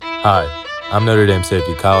Hi, I'm Notre Dame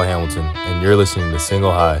safety Kyle Hamilton, and you're listening to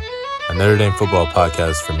Single High, a Notre Dame football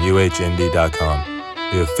podcast from UHND.com,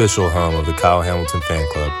 the official home of the Kyle Hamilton fan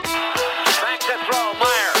club. Back to throw,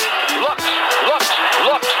 Meyer. Looks,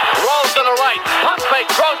 rolls to the right. Pump fake,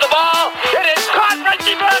 throws the ball. It is caught,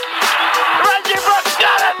 Reggie Brooks. Reggie Brooks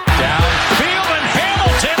got it. Downfield, and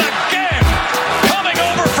Hamilton again coming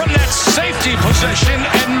over from that safety position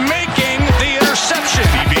and making the interception.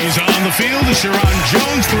 DB's on the field as Sharon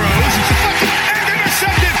Jones throws. It's deflected and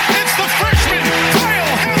intercepted. It's the freshman,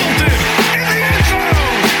 Kyle Hamilton, in the end zone.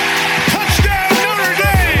 Touchdown, Notre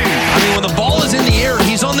Dame. I mean, when the ball is in the air,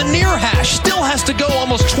 he's on the near hash. Still has to go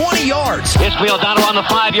almost 20 yards. Isfield down around the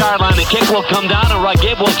 5-yard line. The kick will come down, and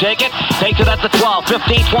Gabe will take it. Takes it at the 12,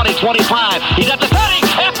 15, 20, 25. He's at the 30.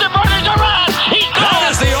 Afterburner's a run. He's That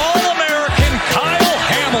is the All-American Kyle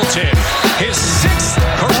Hamilton. His 6th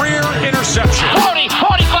career interception. 40,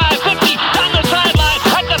 45, 50, down the sideline,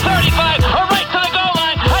 at the 35, a race to the goal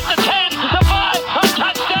line, at the 10, the 5, a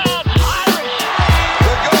touchdown, Irish.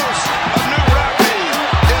 The ghost of New Rockney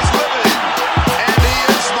is living, and he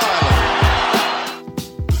is smiling.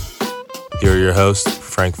 Here are your hosts,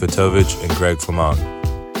 Frank Vitovich and Greg Flamong.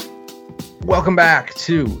 Welcome back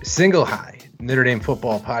to Single High, Notre Dame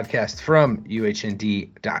football podcast from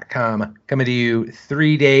UHND.com. Coming to you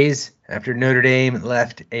 3 days after Notre Dame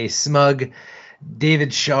left a smug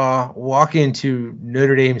David Shaw walk into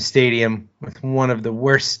Notre Dame Stadium with one of the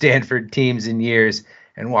worst Stanford teams in years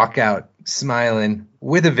and walk out smiling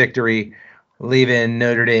with a victory, leaving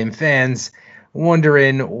Notre Dame fans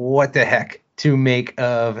wondering what the heck to make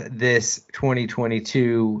of this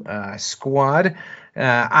 2022 squad.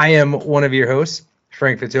 I am one of your hosts,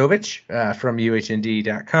 Frank Vitovich from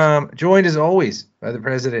UHND.com, joined as always by the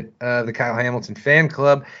president of the Kyle Hamilton fan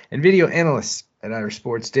club and video analyst at Irish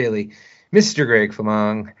Sports Daily, Mr. Greg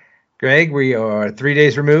Flamong. Greg, we are 3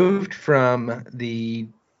 days removed from the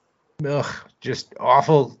just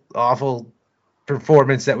awful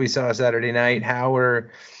performance that we saw Saturday night. How are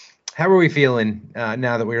we feeling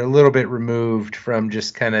now that we're a little bit removed from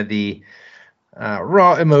just kind of the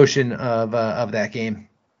raw emotion of that game?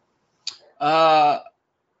 How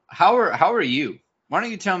are you? Why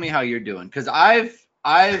don't you tell me how you're doing? Because I've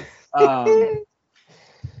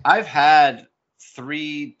had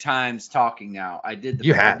 3 times talking now. I did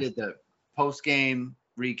the post game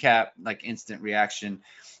recap, like instant reaction.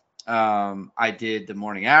 I did the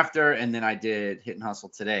morning after, and then I did Hit and Hustle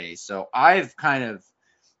today. So I've kind of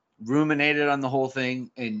ruminated on the whole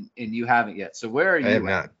thing, and you haven't yet. So where are you?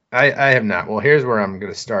 I have not. Well, here's where I'm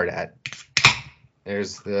going to start at.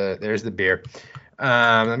 There's the beer.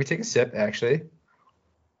 Let me take a sip, actually.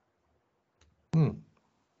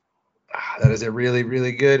 That is a really,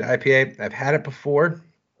 really good IPA. I've had it before.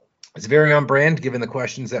 It's very on brand, given the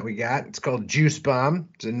questions that we got. It's called Juice Bomb.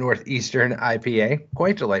 It's a Northeastern IPA.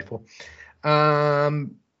 Quite delightful. Oh,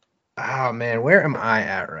 man, where am I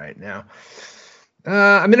at right now?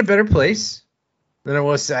 I'm in a better place than I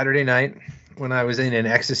was Saturday night when I was in an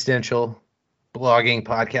existential blogging,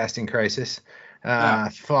 podcasting crisis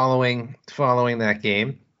following that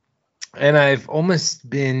game. And I've almost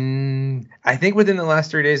been, I think within the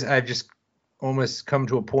last 3 days, I've just almost come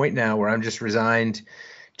to a point now where I'm just resigned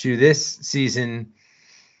to this season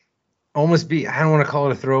almost be, I don't want to call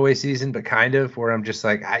it a throwaway season, but kind of, where I'm just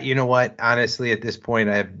like, you know what, honestly, at this point,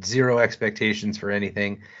 I have zero expectations for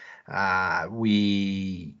anything.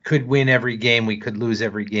 We could win every game. We could lose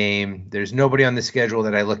every game. There's nobody on the schedule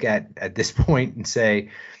that I look at this point and say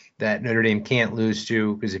that Notre Dame can't lose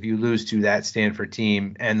to, because if you lose to that Stanford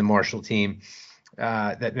team and the Marshall team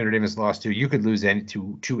that Notre Dame has lost to, you could lose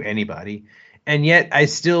to anybody. And yet I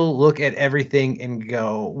still look at everything and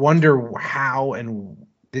wonder how and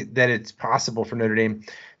that it's possible for Notre Dame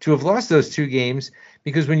to have lost those 2 games,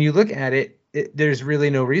 because when you look at it, there's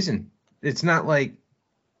really no reason. It's not like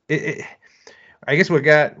I guess what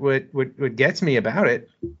gets me about it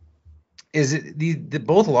is the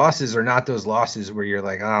both losses are not those losses where you're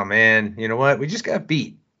like, oh man, you know what, we just got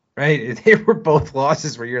beat, right? They were both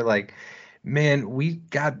losses where you're like, man, we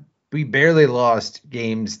barely lost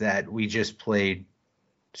games that we just played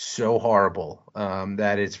so horrible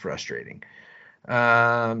that it's frustrating. So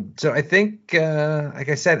I think, like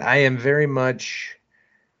I said, I am very much,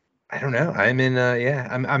 I don't know. I'm in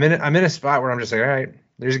I'm in a spot where I'm just like, all right,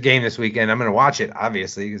 there's a game this weekend. I'm going to watch it,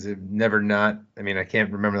 obviously, because I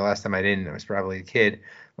can't remember the last time I didn't. I was probably a kid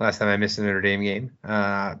last time I missed a Notre Dame game.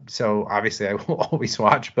 So obviously I will always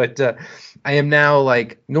watch, but I am now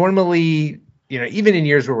like normally, even in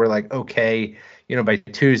years where we're like, okay, by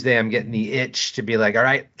Tuesday I'm getting the itch to be like, all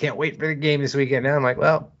right, can't wait for the game this weekend. Now I'm like,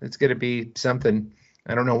 well, it's going to be something.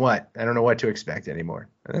 I don't know what to expect anymore.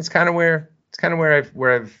 And that's kind of where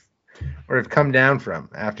I've come down from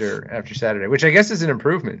after Saturday, which I guess is an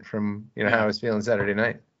improvement from how I was feeling Saturday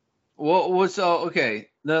night. Well, so okay,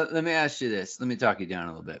 let me ask you this. Let me talk you down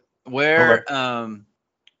a little bit.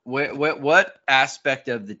 What aspect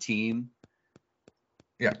of the team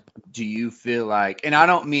do you feel like, and I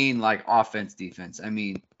don't mean like offense, defense. I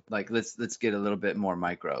mean, like, let's get a little bit more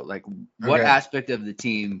micro. Like, what aspect of the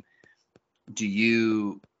team do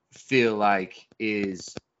you feel like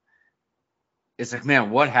it's like, man,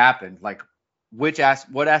 what happened? Like, what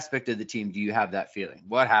aspect of the team do you have that feeling?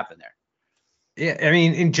 What happened there? Yeah, I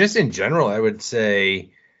mean, in general, I would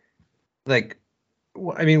say, like,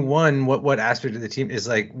 I mean, what aspect of the team is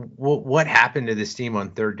like, what happened to this team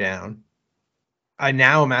on third down? I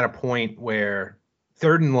now am at a point where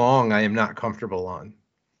 3rd and long, I am not comfortable on.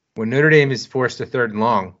 When Notre Dame is forced to 3rd and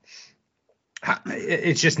long,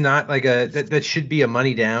 it's just not like that should be a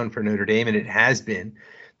money down for Notre Dame, and it has been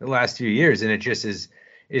the last few years, and it just is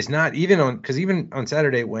not even on, because even on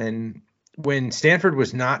Saturday when Stanford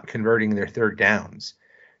was not converting their 3rd downs,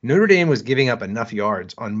 Notre Dame was giving up enough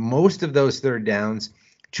yards on most of those 3rd downs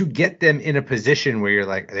to get them in a position where you're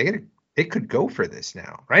like, they could go for this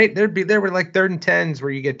now, right? There were like 3rd and 10s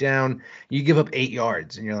where you get down, you give up 8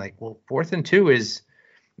 yards, and you're like, well, 4th and 2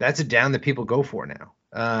 that's a down that people go for now.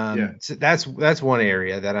 So that's one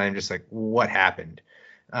area that I'm just like, what happened?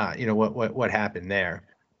 What happened there?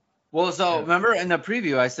 Well, so remember in the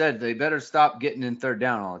preview, I said they better stop getting in 3rd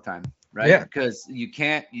down all the time, right? Yeah. Because you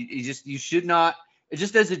can't, you should not,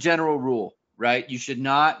 just as a general rule, right? You should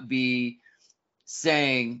not be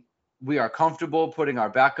saying we are comfortable putting our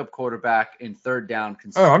backup quarterback in 3rd down.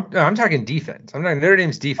 I'm talking defense. I'm talking Notre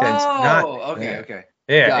Dame's defense. Okay.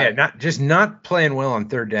 Yeah, not playing well on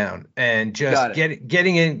 3rd down and just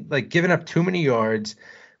getting in, like, giving up too many yards,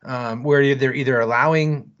 where they're either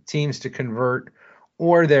allowing teams to convert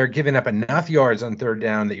or they're giving up enough yards on 3rd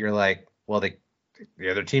down that you're like, well, the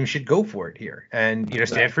other team should go for it here. And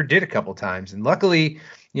Stanford did a couple times, and luckily,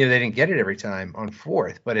 they didn't get it every time on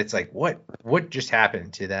 4th. But it's like, what just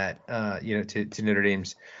happened to that? To Notre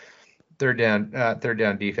Dame's 3rd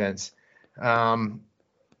down defense. I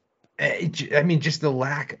mean, just the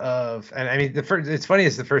lack of, and I mean, it's funny,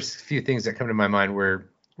 is the first few things that come to my mind were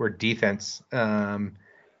defense, just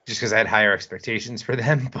because I had higher expectations for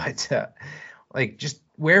them, but like, just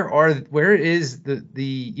where is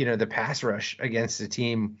the pass rush against a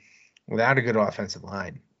team without a good offensive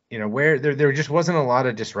line? Where there just wasn't a lot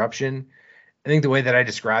of disruption. I think the way that I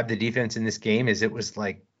described the defense in this game is it was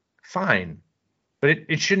like fine. But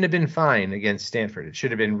it shouldn't have been fine against Stanford. It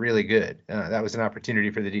should have been really good. That was an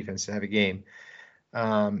opportunity for the defense to have a game.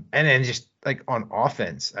 And then just like on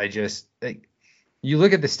offense, I just like, you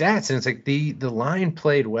look at the stats and it's like the line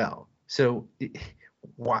played well. So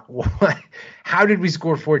how did we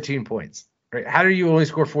score 14 points? Right? How do you only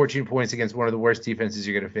score 14 points against one of the worst defenses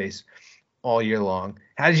you're going to face all year long?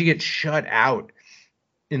 How did you get shut out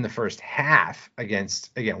in the first half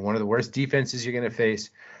against, again, one of the worst defenses you're going to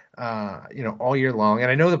face all year long?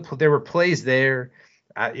 And I know there were plays there.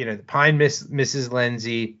 The Pine misses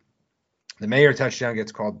Lenzy. The Mayer touchdown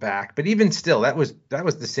gets called back. But even still, that was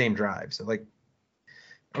the same drive. So, like,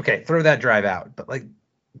 okay, throw that drive out. But, like,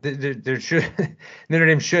 there should Notre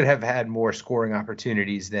Dame should have had more scoring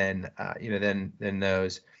opportunities than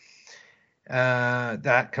those.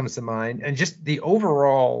 That comes to mind. And just the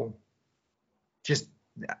overall,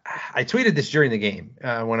 I tweeted this during the game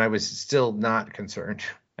when I was still not concerned.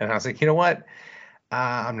 And I was like, you know what?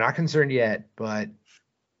 I'm not concerned yet, but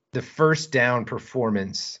the first quarter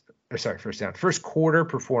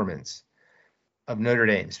performance of Notre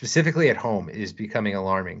Dame, specifically at home, is becoming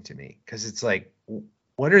alarming to me, because it's like,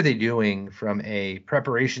 what are they doing from a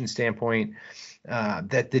preparation standpoint,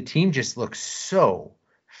 that the team just looks so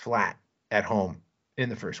flat at home in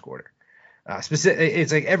the first quarter.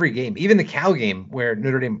 It's like every game, even the Cal game where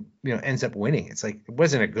Notre Dame, ends up winning. It's like, it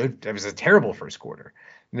was a terrible first quarter.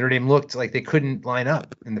 Notre Dame looked like they couldn't line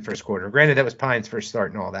up in the first quarter. Granted, that was Pine's first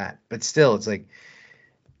start and all that, but still, it's like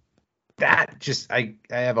that. Just I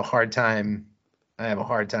have a hard time.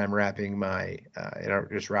 Wrapping my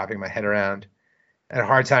head around. I had a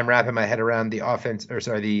hard time wrapping my head around the offense,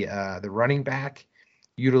 the running back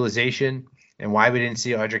utilization, and why we didn't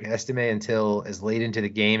see Audric Estime until as late into the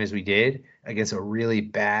game as we did against a really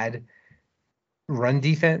bad run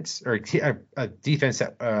defense, or a defense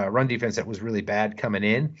that was really bad coming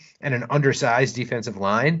in, and an undersized defensive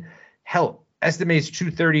line. Hell, Estime's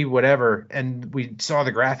 230 whatever, and we saw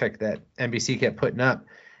the graphic that NBC kept putting up.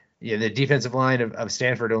 Yeah, the defensive line of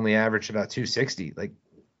Stanford only averaged about 260. Like,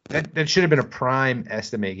 that should have been a prime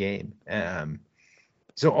Estime game.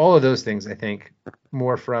 So all of those things, I think,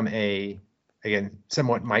 more from a, again,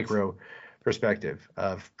 somewhat micro perspective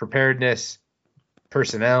of preparedness,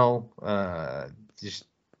 personnel, just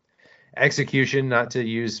execution, not to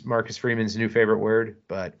use Marcus Freeman's new favorite word,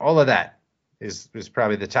 but all of that is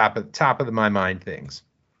probably the top of my mind things.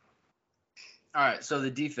 All right, so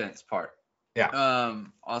the defense part. Yeah.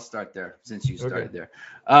 I'll start there since you started there.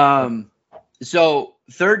 So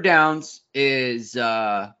third downs is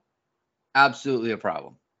absolutely a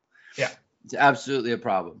problem. Yeah. It's absolutely a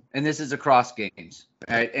problem. And this is across games,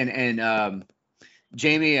 right? And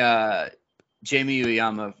Jamie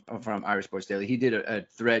Uyama from Irish Sports Daily, he did a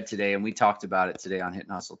thread today, and we talked about it today on Hit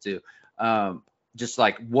and Hustle too. Just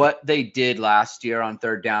like what they did last year on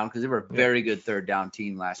third down, because they were a very good third down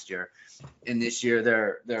team last year. And this year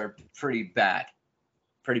they're pretty bad.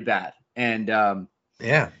 And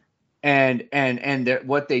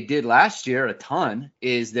what they did last year a ton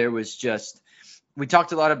is there was just, we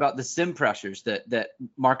talked a lot about the sim pressures that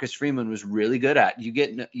Marcus Freeman was really good at. You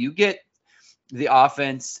get the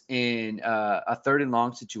offense in a third and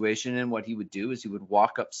long situation, and what he would do is he would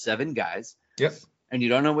walk up 7 guys. Yep. And you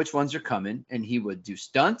don't know which ones are coming, and he would do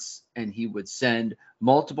stunts, and he would send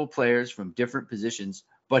multiple players from different positions,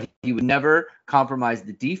 but he would never compromise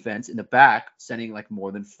the defense in the back, sending like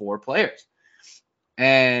more than 4 players.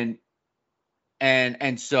 And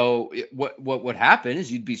so what would happen is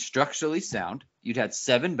you'd be structurally sound. You'd have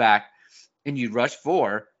 7 back, and you'd rush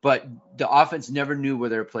 4, but the offense never knew where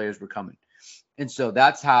their players were coming. And so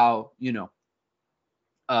that's how,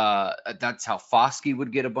 that's how Foskey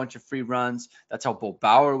would get a bunch of free runs. That's how Bo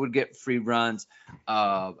Bauer would get free runs.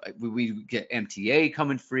 We get MTA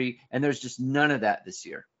coming free, and there's just none of that this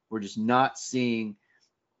year. We're just not seeing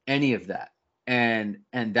any of that, and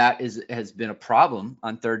that has been a problem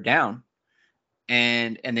on third down,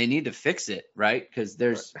 and they need to fix it, right? Because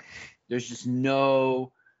there's just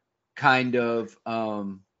no kind of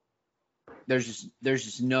there's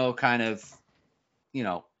just no kind of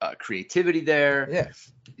creativity there. Yeah.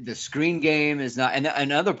 The screen game is not, and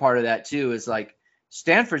another part of that too is like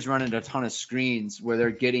Stanford's running a ton of screens where they're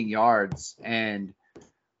getting yards, and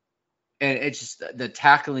it's just the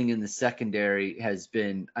tackling in the secondary has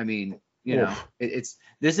been, this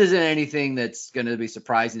isn't anything that's going to be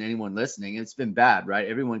surprising to anyone listening. It's been bad, right?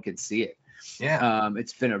 Everyone can see it. Yeah.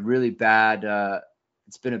 It's been a really bad,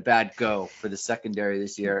 it's been a bad go for the secondary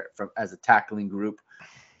this year as a tackling group.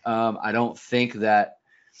 I don't think that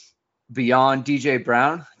beyond DJ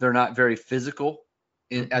Brown, they're not very physical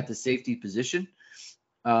at the safety position.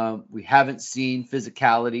 We haven't seen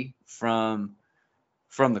physicality from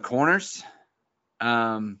the corners.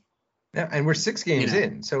 And we're 6 games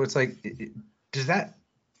in, so it's like, does that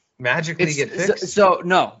magically get fixed? So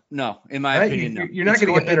no, in my opinion, no. You're not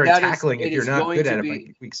going to get better at tackling if you're not good at it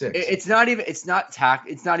by week 6. It's not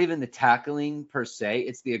even the tackling per se.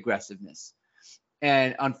 It's the aggressiveness.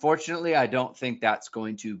 And unfortunately, I don't think that's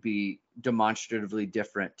going to be demonstratively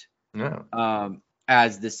different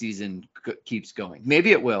as the season keeps going.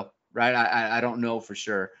 Maybe it will, right? I don't know for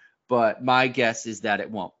sure, but my guess is that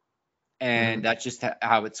it won't. And that's just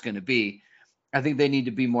how it's going to be. I think they need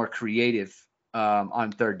to be more creative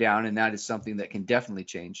on third down, and that is something that can definitely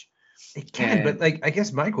change. It can, but I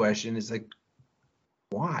guess my question is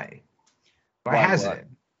why? Why hasn't it?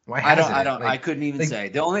 I couldn't even say.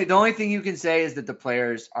 The only thing you can say is that the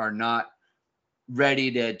players are not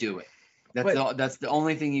ready to do it. That's the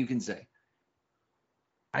only thing you can say.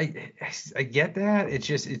 I get that.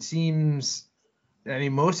 It seems,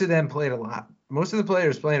 most of them played a lot. Most of the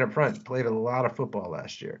players playing up front played a lot of football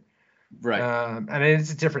last year. Right.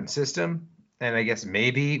 It's a different system, and I guess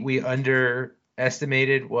maybe we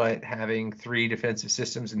underestimated what having 3 defensive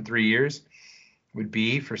systems in 3 years would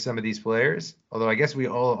be for some of these players. Although I guess we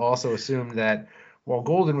all also assumed that while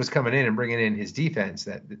Golden was coming in and bringing in his defense,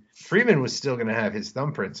 that Freeman was still going to have his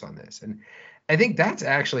thumbprints on this. And I think that's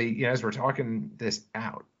actually, as we're talking this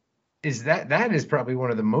out, is that is probably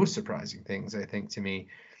one of the most surprising things, I think, to me,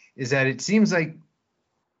 is that it seems like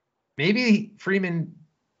maybe Freeman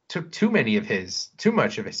took too much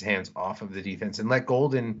of his hands off of the defense and let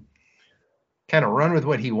Golden kind of run with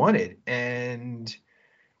what he wanted. And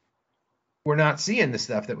we're not seeing the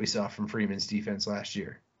stuff that we saw from Freeman's defense last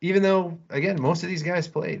year, even though, again, most of these guys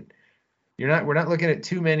played. We're not looking at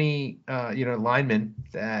too many, linemen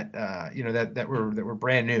that, that were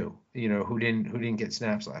brand new, who didn't get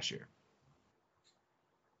snaps last year.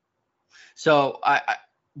 So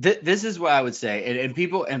this is what I would say, and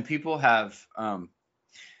people have,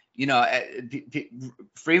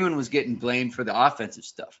 Freeman was getting blamed for the offensive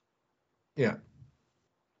stuff. Yeah.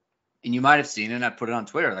 And you might have seen it. And I put it on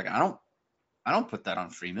Twitter. Like, I don't put that on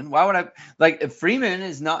Freeman. Why would I? Like, if Freeman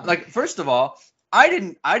is not like, first of all, I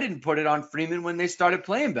didn't put it on Freeman when they started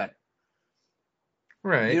playing better.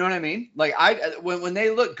 Right. You know what I mean? Like, when they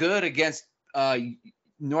look good against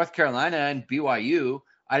North Carolina and BYU,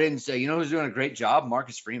 I didn't say, you know who's doing a great job?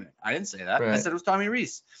 Marcus Freeman. I didn't say that. Right. I said it was Tommy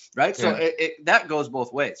Rees, right? So that goes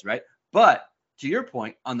both ways, right? But to your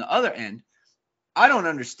point, on the other end, I don't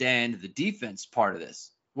understand the defense part of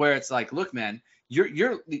this, where it's like, look, man,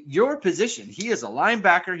 your position. He is a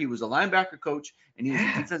linebacker. He was a linebacker coach, and he was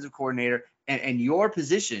a defensive coordinator. And your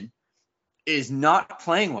position is not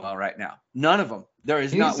playing well right now. None of them. There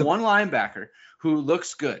is not one linebacker who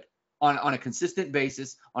looks good on a consistent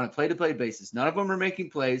basis, on a play-to-play basis. None of them are making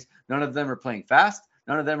plays. None of them are playing fast.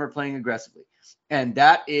 None of them are playing aggressively. And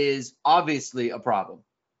that is obviously a problem,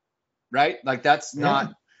 right? Like, that's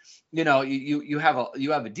not, you know, you have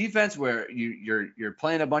a defense where you're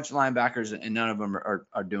playing a bunch of linebackers and none of them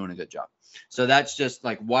are doing a good job. So that's just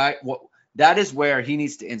like, that is where he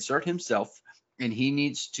needs to insert himself, and he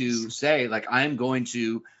needs to say, like, I'm going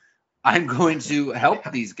to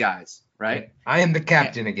help these guys. Right. I am the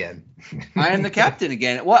captain again. I am the captain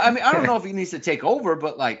again. Well, I mean, I don't know if he needs to take over,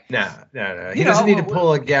 but like, no. He doesn't need to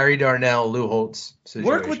pull a Gary Darnell, Lou Holtz situation.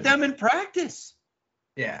 Work with them in practice.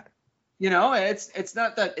 Yeah. You know, it's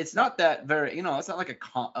not that very, you know, it's not like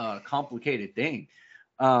a complicated thing.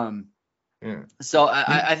 So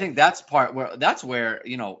I think that's where,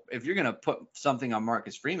 you know, if you're going to put something on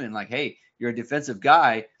Marcus Freeman, like, hey, you're a defensive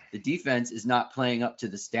guy, the defense is not playing up to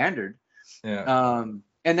the standard. Yeah.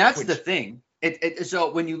 And that's the thing.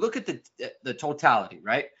 So when you look at the totality,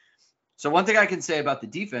 right? So one thing I can say about the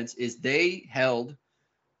defense is they held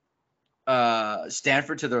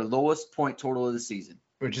Stanford to their lowest point total of the season,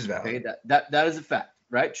 which is valid. Okay? That is a fact,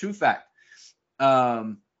 right? True fact.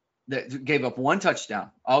 That gave up one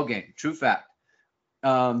touchdown all game. True fact.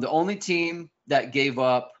 The only team that gave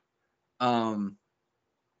up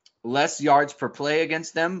less yards per play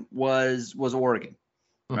against them was Oregon.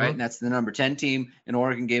 Right. And that's the number 10 team, and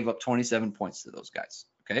Oregon gave up 27 points to those guys.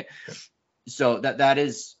 Okay. So that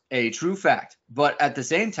is a true fact. But at the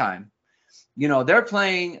same time, you know, they're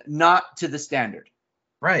playing not to the standard.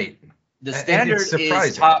 Right. The standard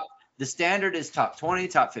is top. The standard is top 20,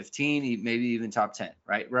 top 15, maybe even top 10.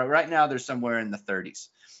 Right now, they're somewhere in the 30s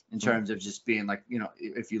in terms of just being like, you know,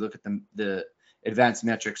 if you look at the advanced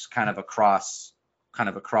metrics kind of across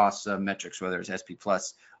metrics, whether it's SP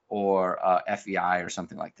plus or FEI or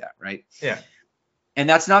something like that, right? Yeah. And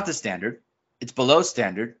that's not the standard. It's below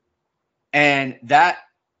standard. And that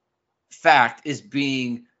fact is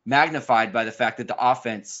being magnified by the fact that the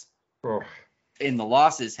offense in the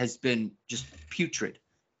losses has been just putrid.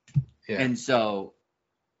 Yeah. And so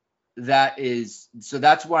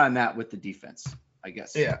that's where I'm at with the defense, I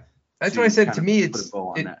guess. Yeah. That's what I said. To me,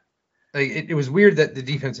 it was weird that the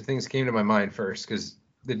defensive things came to my mind first, because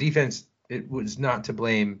the defense, it was not to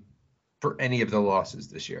blame for any of the losses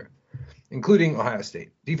this year, including Ohio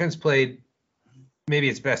State. Defense played maybe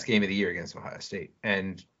its best game of the year against Ohio State,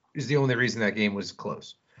 and is the only reason that game was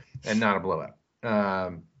close and not a blowout.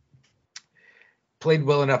 Played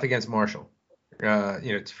well enough against Marshall,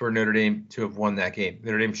 for Notre Dame to have won that game.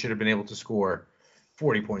 Notre Dame should have been able to score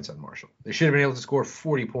 40 points on Marshall. They should have been able to score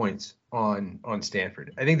 40 points on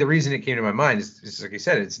Stanford. I think the reason it came to my mind is like I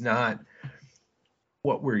said, it's not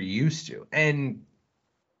what we're used to. And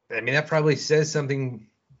I mean, that probably says something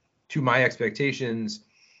to my expectations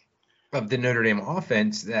of the Notre Dame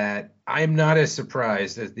offense, that I'm not as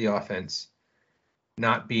surprised as the offense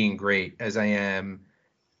not being great as I am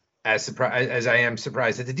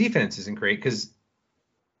surprised that the defense isn't great, because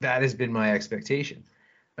that has been my expectation.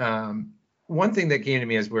 One thing that came to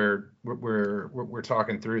me as we're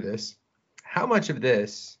talking through this, how much of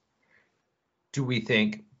this do we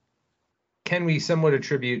think can we somewhat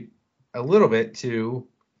attribute a little bit to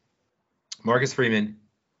Marcus Freeman,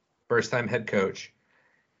 first-time head coach,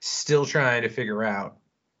 still trying to figure out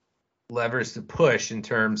levers to push in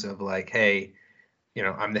terms of like, hey,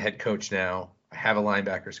 I'm the head coach now. I have a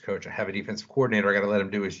linebackers coach. I have a defensive coordinator. I got to let him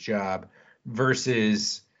do his job,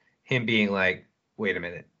 versus him being like, wait a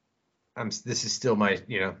minute. This is still my,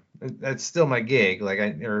 that's still my gig.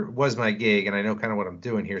 Was my gig, and I know kind of what I'm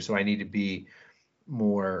doing here. So I need to be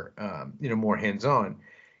more, more hands-on,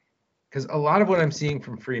 because a lot of what I'm seeing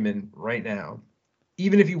from Freeman right now,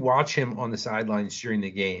 even if you watch him on the sidelines during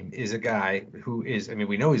the game, is a guy who is,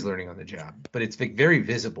 we know he's learning on the job, but it's very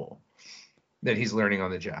visible that he's learning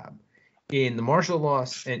on the job. In the Marshall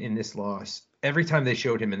loss and in this loss, every time they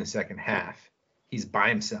showed him in the second half, he's by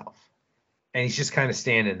himself, and he's just kind of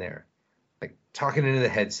standing there, like talking into the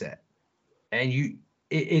headset. And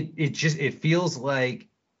it feels like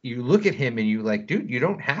you look at him and you like, dude, you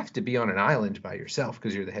don't have to be on an island by yourself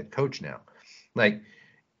because you're the head coach now. Like,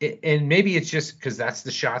 and maybe it's just because that's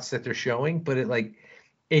the shots that they're showing, but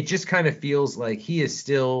it just kind of feels like he is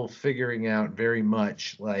still figuring out very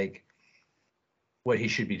much like what he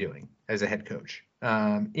should be doing as a head coach.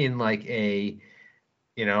 In like a,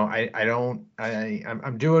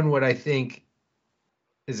 I'm doing what I think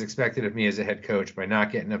is expected of me as a head coach by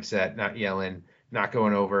not getting upset, not yelling, not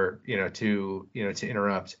going over, to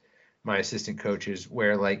interrupt my assistant coaches,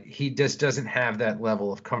 where like he just doesn't have that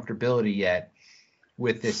level of comfortability yet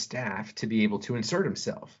with this staff to be able to insert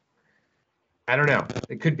himself. I don't know.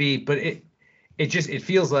 It could be, but it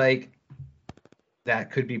feels like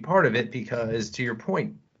that could be part of it because, to your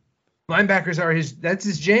point, linebackers that's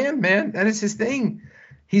his jam, man. That is his thing.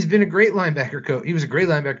 He's been a great linebacker coach. He was a great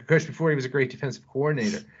linebacker coach before he was a great defensive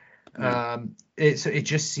coordinator. So it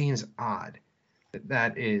just seems odd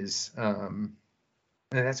that is, and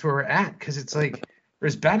that's where we're at, because it's like,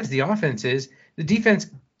 as bad as the offense is, the defense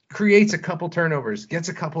creates a couple turnovers, gets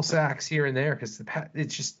a couple sacks here and there, because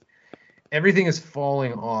it's just everything is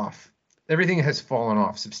falling off. Everything has fallen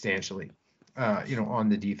off substantially, on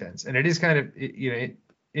the defense, and it is kind of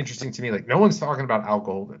interesting to me. Like, no one's talking about Al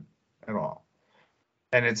Golden at all.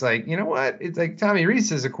 And it's like, you know what? It's like Tommy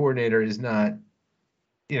Rees as a coordinator is not,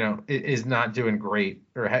 is not doing great,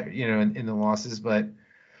 or, in the losses. But,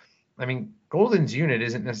 I mean, Golden's unit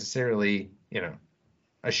isn't necessarily,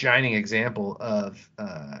 a shining example of,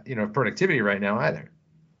 productivity right now either.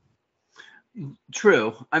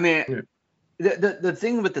 True. I mean, the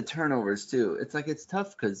thing with the turnovers, too, it's like it's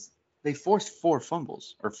tough because they forced 4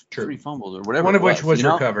 fumbles or 3 fumbles or whatever. One of which was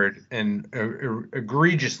recovered and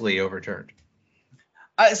egregiously overturned.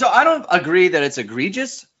 So I don't agree that it's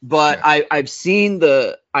egregious, but yeah. I've seen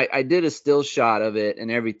I did a still shot of it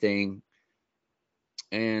and everything,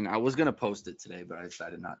 and I was going to post it today, but I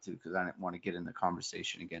decided not to because I didn't want to get in the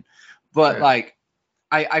conversation again. But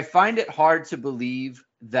I find it hard to believe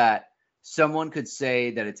that someone could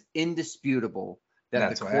say that it's indisputable that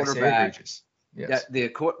that's the quarterback, yes.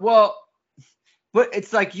 But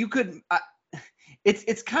it's like you could,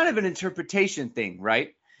 it's kind of an interpretation thing,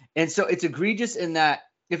 right? And so it's egregious in that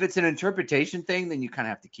if it's an interpretation thing, then you kind of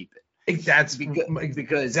have to keep it. That's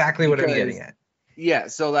because exactly what I'm getting at. Yeah.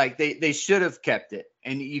 So like they should have kept it,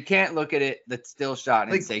 and you can't look at it, the still shot,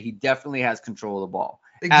 and say he definitely has control of the ball.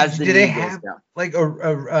 Like, do they have like a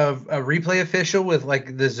replay official with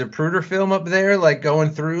like the Zapruder film up there, like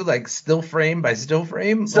going through like still frame by still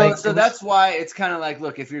frame? So that's why it's kind of like,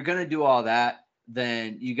 look, if you're gonna do all that,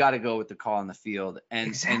 then you got to go with the call on the field. And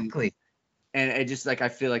exactly. And it just like I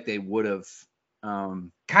feel like they would have.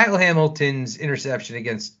 Kyle Hamilton's interception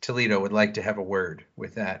against Toledo would like to have a word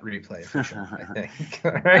with that replay official, I think.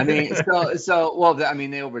 I mean, I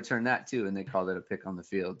mean, they overturned that too, and they called it a pick on the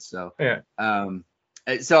field. So yeah.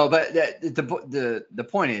 So, but the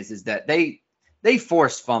point is that they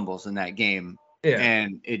forced fumbles in that game,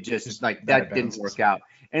 and it just like that didn't work out,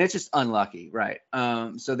 and it's just unlucky, right?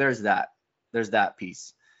 So there's that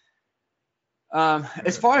piece.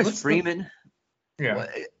 As far as Freeman. Yeah.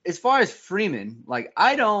 As far as Freeman, like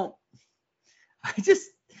I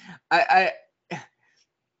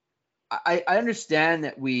understand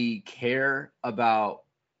that we care about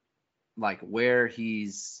like where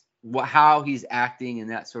how he's acting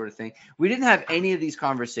and that sort of thing. We didn't have any of these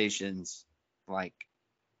conversations like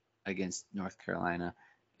against North Carolina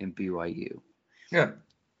and BYU. Yeah.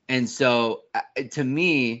 And so to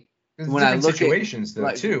me, when I look situations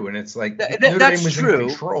at situations too, and it's like that's true.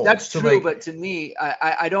 That's so true. But to me,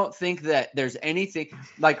 I don't think that there's anything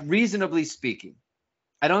like reasonably speaking.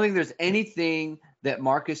 I don't think there's anything that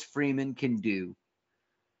Marcus Freeman can do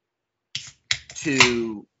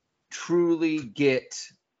to truly get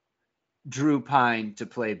Drew Pine to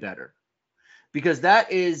play better, because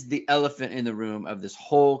that is the elephant in the room of this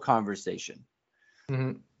whole conversation.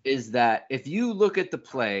 Mm-hmm. Is that if you look at the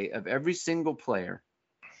play of every single player.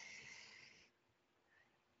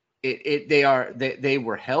 They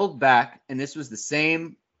were held back, and this was the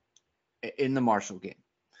same in the Marshall game.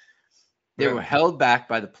 They were held back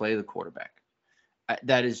by the play of the quarterback.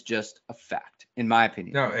 That is just a fact, in my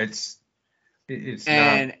opinion. No, it's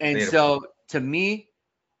and so to me,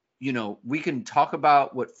 we can talk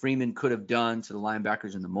about what Freeman could have done to the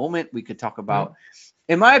linebackers in the moment. We could talk about,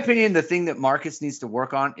 in my opinion, the thing that Marcus needs to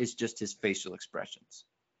work on is just his facial expressions.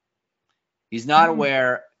 He's not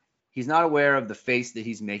aware. He's not aware of the face that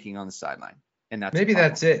he's making on the sideline, and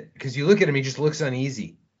that's it. Because you look at him, he just looks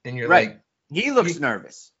uneasy, and you're right. Like, he looks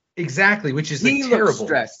nervous. Exactly, which is he terrible. Looks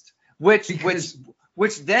stressed, which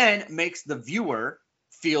then makes the viewer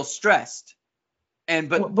feel stressed.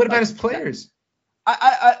 But what about his players?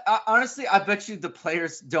 I honestly, I bet you the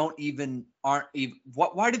players aren't even.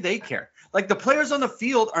 Why do they care? Like the players on the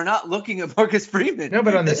field are not looking at Marcus Freeman. No,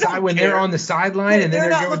 but on the side, when they're on the sideline and then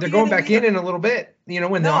they're going back in a little bit.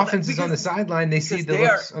 When the offense is on the sideline, they see the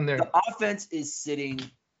looks on their. The offense is sitting.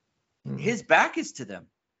 His back is to them.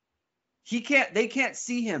 They can't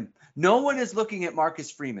see him. No one is looking at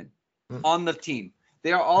Marcus Freeman on the team.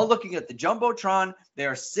 They are all looking at the Jumbotron. They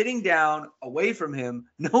are sitting down away from him.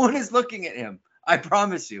 No one is looking at him. I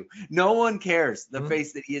promise you. No one cares the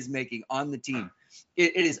face that he is making on the team.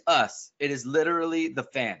 It is us. It is literally the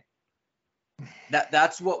fan.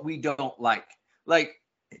 That's what we don't like. Like,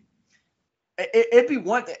 it'd be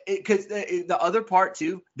one because the other part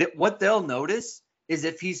too, that what they'll notice is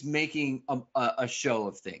if he's making a show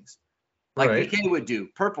of things. Like BK would do,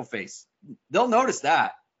 purple face. They'll notice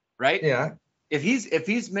that, right? Yeah. If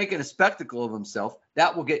he's making a spectacle of himself,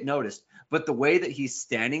 that will get noticed. But the way that he's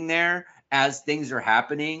standing there as things are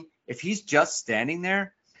happening, if he's just standing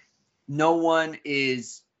there, no one,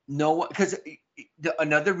 because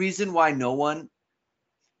another reason why no one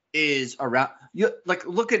is around, like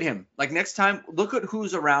look at him. Like next time, look at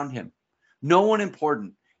who's around him. No one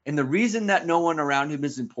important. And the reason that no one around him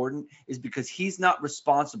is important is because he's not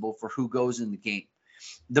responsible for who goes in the game.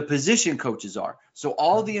 The position coaches are. So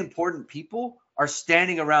all the important people are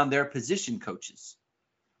standing around their position coaches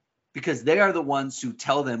because they are the ones who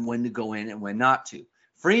tell them when to go in and when not to.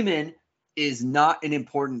 Freeman is not an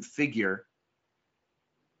important figure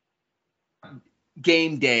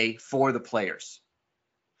game day for the players.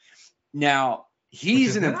 Now,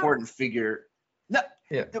 he's an important figure. No,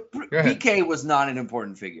 yeah. BK was not an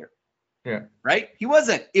important figure. Yeah. Right? He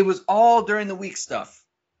wasn't. It was all during the week stuff.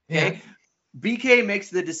 Okay. Yeah. BK makes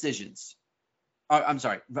the decisions. I'm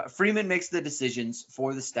sorry. Freeman makes the decisions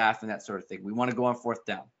for the staff and that sort of thing. We want to go on fourth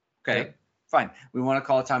down. Okay. Yeah. Fine. We want to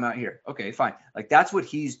call a timeout here. Okay, fine. Like that's what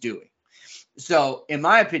he's doing. So in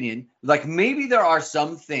my opinion, like maybe there are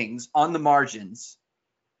some things on the margins,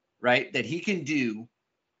 right, that he can do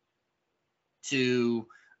to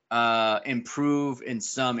improve in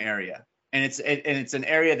some area. And it's an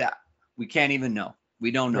area that we can't even know.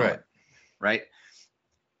 We don't know it. Right.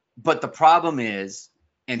 But the problem is,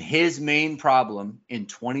 and his main problem in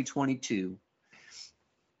 2022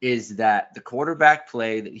 is that the quarterback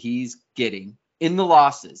play that he's getting in the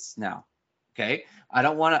losses now. Okay. I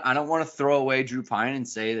don't want to throw away Drew Pyne and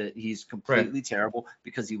say that he's completely terrible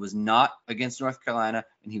because he was not against North Carolina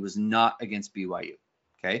and he was not against BYU.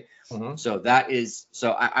 Okay. Mm-hmm.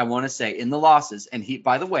 So I want to say in the losses, and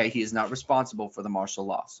by the way, he is not responsible for the Marshall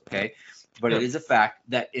loss. Okay. But it is a fact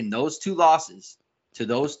that in those two losses to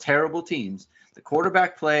those terrible teams, the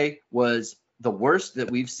quarterback play was the worst that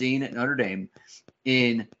we've seen at Notre Dame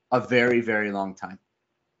in a very, very long time.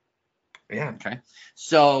 Yeah. Okay.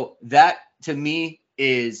 So that to me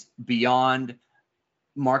is beyond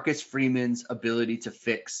Marcus Freeman's ability to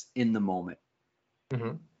fix in the moment.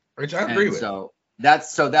 Mm-hmm. Which I agree with. So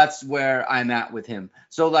that's where I'm at with him.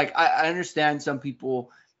 So like I understand some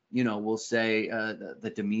people, will say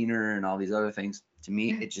the demeanor and all these other things. To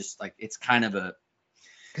me, it's just like it's kind of a.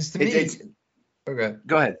 Because to me, okay.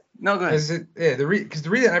 Go ahead. No, go ahead. Because the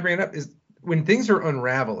reason I bring it up is when things are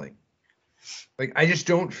unraveling, like I just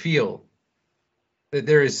don't feel that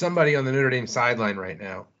there is somebody on the Notre Dame sideline right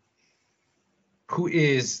now who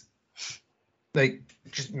is like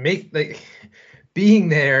just being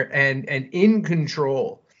there and in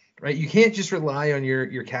control, right? You can't just rely on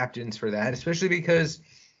your captains for that, especially because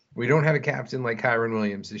we don't have a captain like Kyron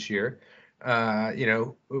Williams this year.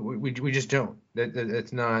 We just don't.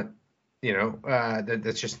 That's not,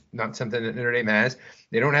 that's just not something that Notre Dame has.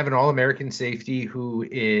 They don't have an All-American safety who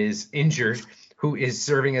is injured, who is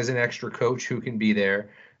serving as an extra coach who can be there,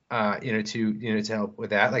 to help with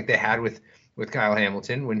that, like they had with Kyle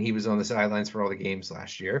Hamilton when he was on the sidelines for all the games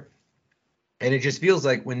last year. And it just feels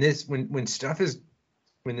like when the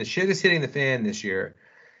shit is hitting the fan this year,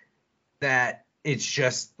 that it's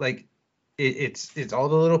just like it's all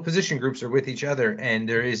the little position groups are with each other, and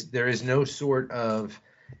there is no sort of,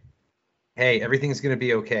 hey, everything's going to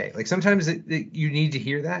be okay. Like sometimes you need to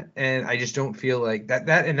hear that, and I just don't feel like that.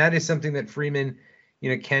 And that is something that Freeman,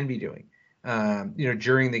 can be doing,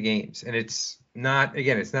 during the games. And it's not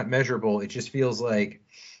measurable. It just feels like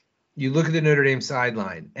you look at the Notre Dame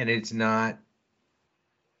sideline, and it's not.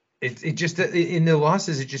 It just in the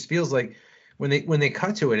losses, it just feels like when they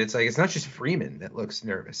cut to it, it's like it's not just Freeman that looks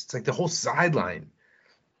nervous. It's like the whole sideline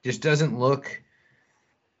just doesn't look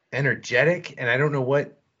energetic, and I don't know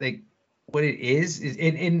what it is.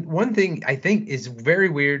 And one thing I think is very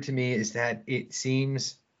weird to me is that it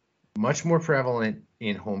seems much more prevalent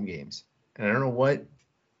in home games, and I don't know what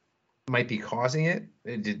might be causing it.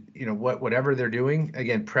 Whatever they're doing,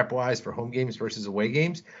 again, prep-wise for home games versus away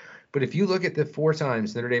games. But if you look at the 4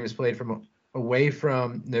 times Notre Dame has played away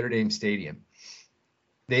from Notre Dame Stadium,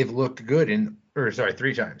 they've looked good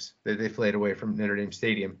 3 times that they played away from Notre Dame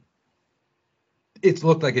Stadium. It's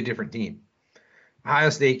looked like a different team. Ohio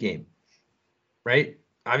State game, right?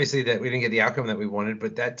 Obviously that we didn't get the outcome that we wanted,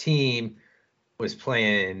 but that team was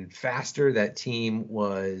playing faster. That team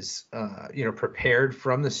was, prepared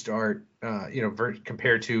from the start,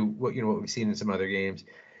 compared to what we've seen in some other games.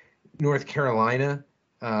 North Carolina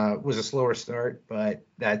was a slower start, but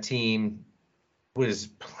that team was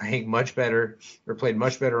playing much better, or played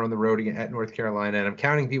much better on the road at North Carolina. And I'm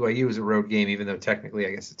counting BYU as a road game, even though technically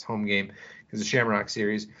I guess it's home game because of the Shamrock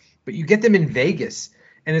Series. But you get them in Vegas,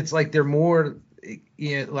 and it's like they're more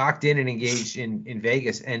locked in and engaged in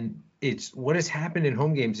Vegas. And it's what has happened in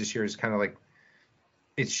home games this year is kind of like,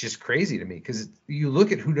 it's just crazy to me, because you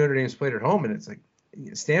look at who Notre Dame's played at home, and it's like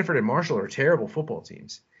Stanford and Marshall are terrible football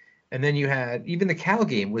teams. And then you had even the Cal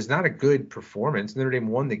game was not a good performance. Notre Dame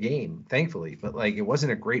won the game, thankfully, but like it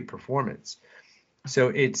wasn't a great performance. So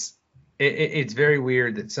it's very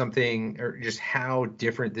weird that something, or just how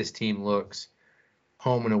different this team looks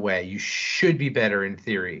home and away. You should be better in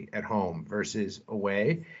theory at home versus away.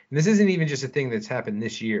 And this isn't even just a thing that's happened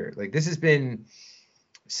this year. Like this has been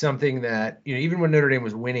something that, even when Notre Dame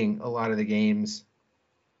was winning a lot of the games,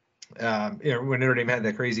 when Notre Dame had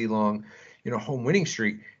that crazy long, home winning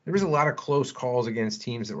streak, there was a lot of close calls against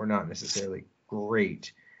teams that were not necessarily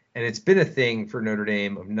great. And it's been a thing for Notre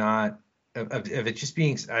Dame of it just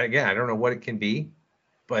being, again, I don't know what it can be,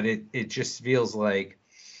 but it just feels like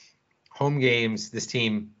home games, this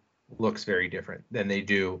team looks very different than they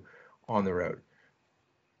do on the road.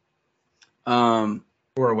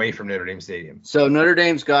 Or away from Notre Dame Stadium. So Notre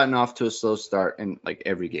Dame's gotten off to a slow start in like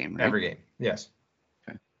every game, right? Every game, yes.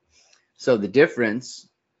 Okay. So the difference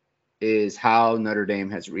is how Notre Dame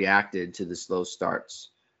has reacted to the slow starts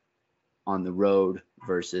on the road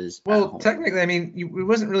versus at home. Technically, I mean, it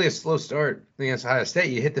wasn't really a slow start against Ohio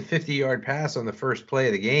State. You hit the 50-yard pass on the first play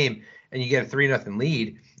of the game, and you get a 3-0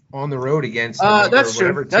 lead on the road against that's true.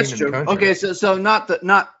 Team That's in true. the country. Okay, so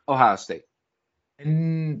not Ohio State.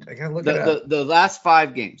 And I gotta look it up. The last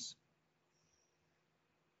 5 games.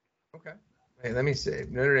 Okay. Wait, let me see.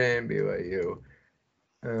 Notre Dame, BYU.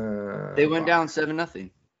 They went down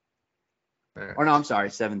 7-0. Right. Or no, I'm sorry,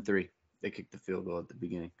 7-3. They kicked the field goal at the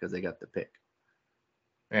beginning because they got the pick.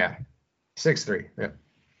 Yeah, 6-3. Yeah,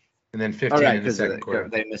 and then 15 in the second quarter.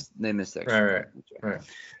 They missed that. Right.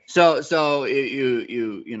 So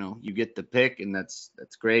you get the pick, and that's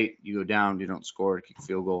great. You go down, you don't score, kick a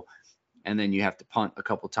field goal, and then you have to punt a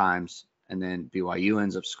couple times, and then BYU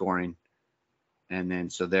ends up scoring, and then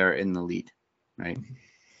so they're in the lead, right?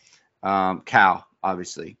 Cal,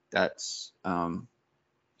 obviously, that's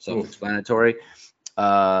self-explanatory.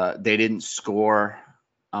 They didn't score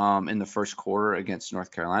in the first quarter against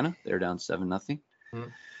North Carolina. They're down 7-0.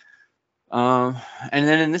 And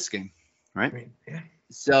then in this game, right? Yeah.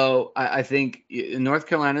 So I think North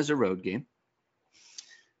Carolina's a road game.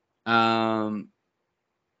 And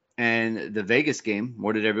the Vegas game,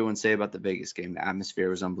 what did everyone say about the Vegas game? The atmosphere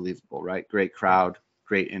was unbelievable, right? Great crowd,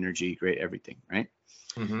 great energy, great everything, right?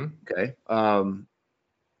 Mm-hmm. Okay.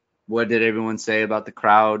 What did everyone say about the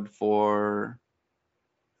crowd for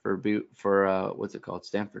what's it called?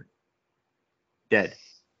 Stanford. Dead,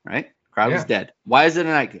 right? Crowd was dead. Why is it a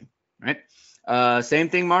night game, right? Same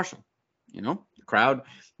thing, Marshall. The crowd,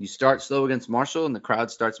 you start slow against Marshall and the crowd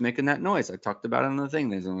starts making that noise. I talked about it on the thing.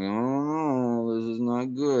 They're like, oh, this is not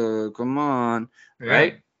good. Come on,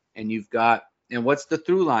 right? And and what's the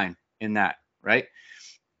through line in that, right?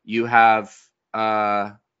 You have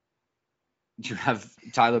Tyler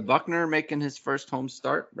Buchner making his first home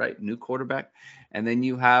start, right? New quarterback. And then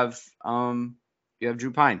you have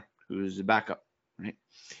Drew Pine, who's a backup, right?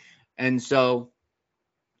 And so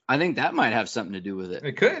I think that might have something to do with it.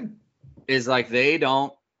 It could. Is like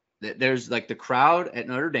there's like the crowd at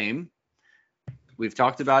Notre Dame. We've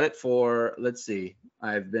talked about it for, let's see,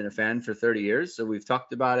 I've been a fan for 30 years. So we've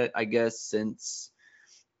talked about it, I guess, since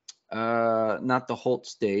not the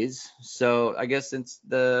Holtz days. So I guess since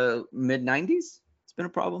the mid 90s, it's been a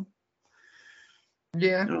problem.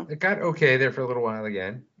 Yeah, It got okay there for a little while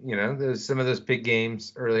again. There's some of those big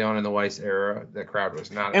games early on in the Weiss era, the crowd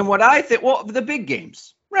was not. And what I think, well, the big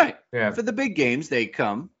games, right? Yeah. For the big games, they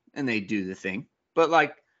come and they do the thing. But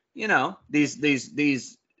like,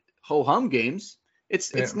 these ho hum games,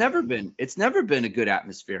 it's never been a good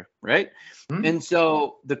atmosphere, right? Mm-hmm. And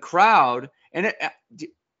so the crowd, and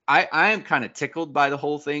I am kind of tickled by the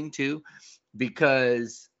whole thing too,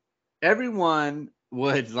 because everyone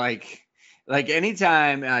would like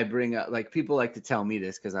anytime I bring up, like, people like to tell me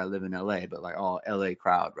this because I live in LA, but like all LA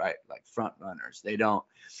crowd, right? Like front runners, they don't,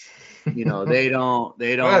 they don't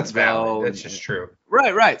Well, that's go. valid. That's just true.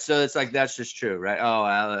 Right. So it's like, that's just true, right?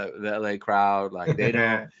 Oh, the LA crowd, like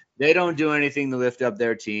they don't do anything to lift up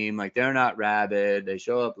their team. Like, they're not rabid. They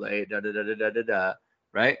show up late,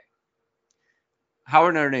 right? How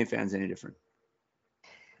are Notre Dame fans any different?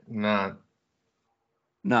 Not.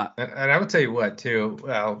 Not. And I will tell you what, too.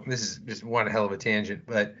 Well, this is just one hell of a tangent,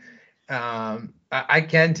 but I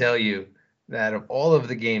can tell you that of all of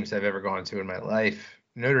the games I've ever gone to in my life,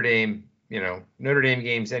 Notre Dame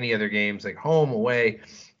games, any other games, like home, away,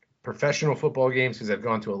 professional football games, because I've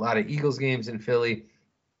gone to a lot of Eagles games in Philly,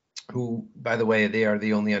 who, by the way, they are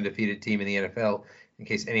the only undefeated team in the NFL, in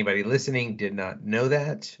case anybody listening did not know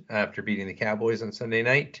that, after beating the Cowboys on Sunday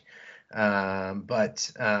night.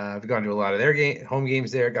 But I've gone to a lot of their home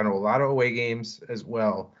games there, gone to a lot of away games as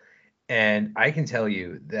well. And I can tell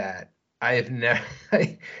you that I have never,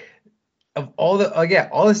 of all the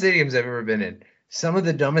stadiums I've ever been in, some of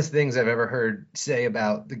the dumbest things I've ever heard say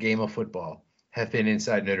about the game of football have been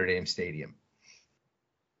inside Notre Dame Stadium.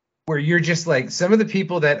 Where you're just like, some of the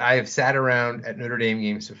people that I have sat around at Notre Dame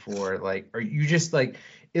games before, like, are you just like,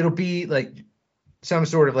 it'll be like some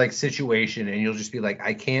sort of like situation, and you'll just be like,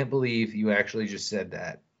 I can't believe you actually just said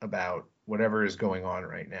that about whatever is going on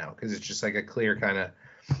right now, because it's just like a clear kind of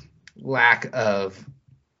lack of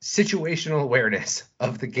situational awareness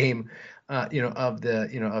of the game, of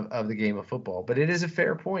the game of football. But it is a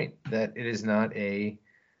fair point that it is not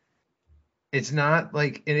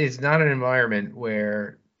not an environment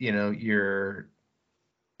where your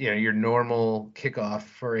normal kickoff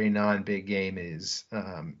for a non-big game is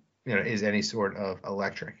any sort of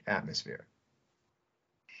electric atmosphere.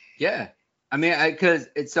 Yeah. I mean, because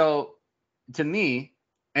it's so, to me,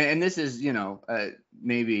 and this is,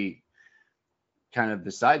 maybe kind of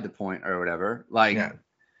beside the point or whatever, like, yeah.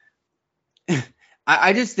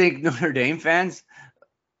 I just think Notre Dame fans,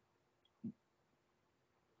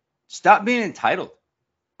 stop being entitled.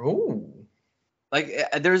 Oh. Like,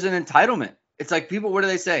 there's an entitlement. It's like, people, what do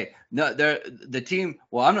they say? No, they're the team.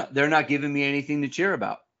 Well, they're not giving me anything to cheer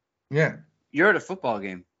about. Yeah. You're at a football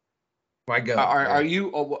game. Why go? Are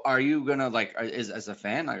you gonna, like, as a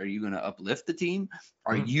fan, like, are you gonna uplift the team?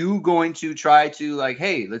 Are you going to try to, like,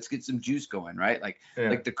 hey, let's get some juice going, right? Like,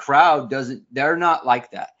 like the crowd they're not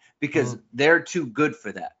like that, because they're too good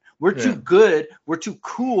for that. We're too good. We're too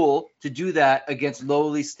cool to do that against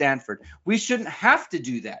lowly Stanford. We shouldn't have to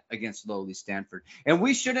do that against lowly Stanford. And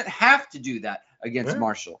we shouldn't have to do that against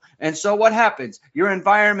Marshall. And so what happens? Your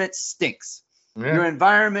environment stinks. Yeah. Your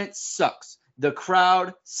environment sucks. The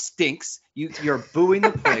crowd stinks. You're booing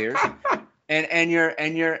the players. and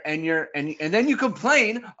then you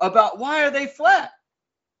complain about, why are they flat?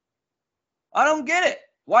 I don't get it.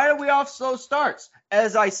 Why are we off slow starts?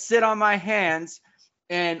 As I sit on my hands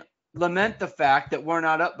and lament the fact that we're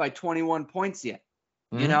not up by 21 points yet,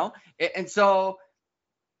 And so,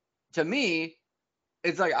 to me,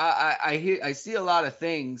 it's like, I see a lot of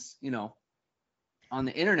things, on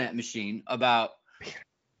the internet machine or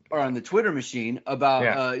on the Twitter machine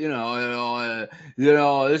about,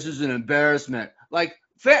 this is an embarrassment. Like,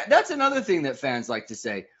 that's another thing that fans like to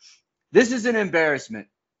say. This is an embarrassment.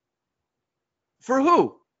 For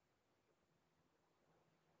who?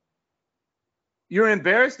 You're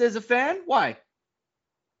embarrassed as a fan? Why?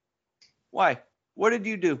 What did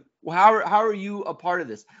you do? How are you a part of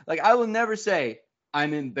this? Like, I will never say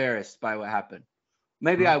I'm embarrassed by what happened.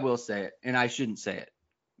 Maybe I will say it, and I shouldn't say it.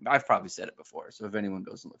 I've probably said it before, so if anyone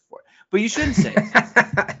goes and look for it. But you shouldn't say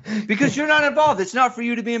it. Because you're not involved. It's not for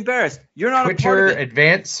you to be embarrassed. You're not Twitter, a part of it.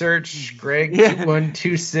 Advanced search,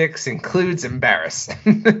 Greg2126 includes embarrassed.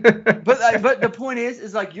 But the point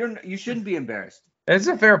is like, you shouldn't be embarrassed. That's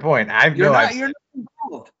a fair point. You're not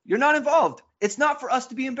involved. You're not involved. It's not for us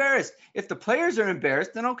to be embarrassed. If the players are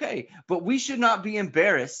embarrassed, then okay. But we should not be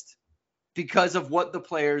embarrassed because of what the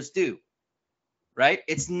players do. Right?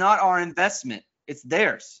 It's not our investment. It's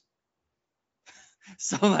theirs.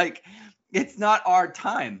 So, like, it's not our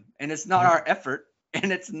time, and it's not our effort,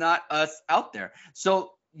 and it's not us out there.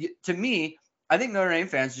 So, to me, I think Notre Dame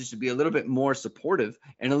fans just should be a little bit more supportive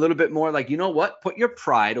and a little bit more like, you know what? Put your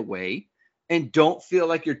pride away and don't feel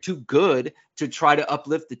like you're too good to try to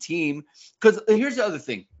uplift the team. Because here's the other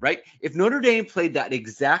thing, right? If Notre Dame played that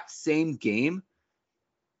exact same game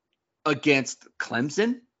against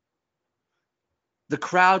Clemson, the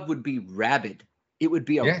crowd would be rabid. It would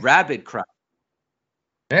be a rabid crowd.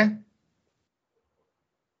 Yeah.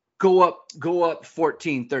 Go up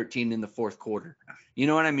 14-13 in the fourth quarter. You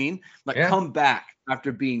know what I mean? Like, come back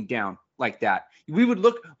after being down. like that. We would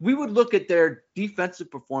look at their defensive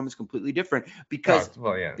performance completely different because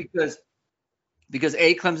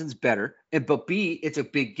A, Clemson's better, but B, it's a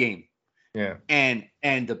big game. Yeah. And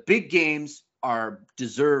the big games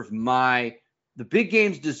deserve my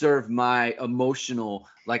emotional,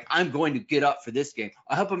 like, I'm going to get up for this game.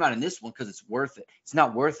 I'll help them out in this one because it's worth it. It's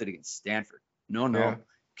not worth it against Stanford. No. Yeah.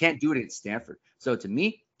 Can't do it against Stanford. So to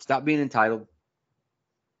me, stop being entitled.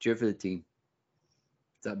 Cheer for the team.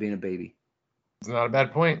 Stop being a baby. It's not a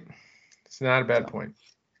bad point.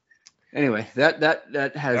 Anyway, that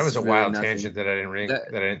was a really wild nothing. tangent that I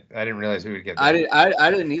didn't realize we would get. I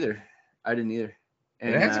didn't either.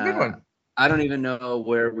 And that's a good one. I don't even know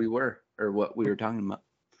where we were or what we were talking about.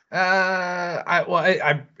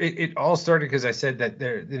 It all started because I said that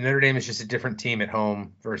the Notre Dame is just a different team at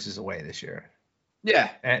home versus away this year. Yeah.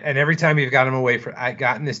 And every time you've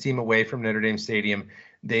gotten this team away from Notre Dame Stadium,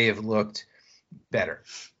 they have looked better.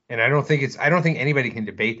 And I don't think anybody can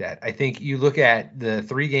debate that. I think you look at the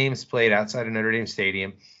 3 games played outside of Notre Dame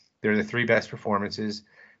Stadium, they're the 3 best performances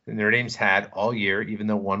that Notre Dame's had all year, even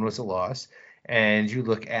though one was a loss. And you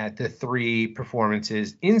look at the 3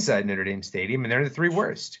 performances inside Notre Dame Stadium, and they're the 3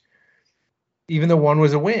 worst, even though one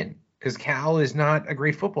was a win, because Cal is not a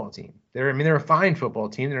great football team. They're a fine football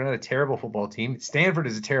team. They're not a terrible football team. Stanford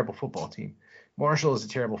is a terrible football team. Marshall is a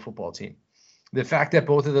terrible football team. The fact that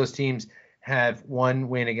both of those teams have one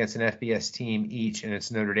win against an FBS team each, and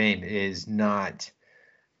it's Notre Dame, is not.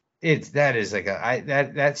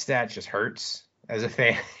 That stat just hurts as a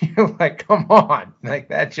fan. You're like, come on, like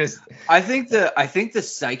that just. I think the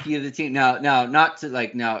psyche of the team now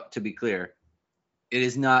to be clear, it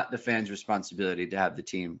is not the fans' responsibility to have the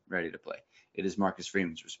team ready to play. It is Marcus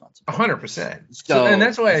Freeman's responsibility. 100%. So, and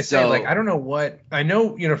that's why I say, like, I don't know what I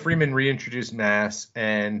know. Freeman reintroduced Mass,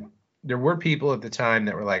 and there were people at the time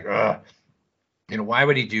that were like, ugh, why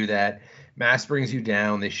would he do that? Mass brings you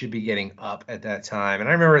down. They should be getting up at that time. And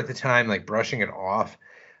I remember at the time, like, brushing it off.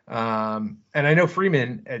 And I know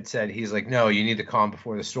Freeman had said, he's like, no, you need the calm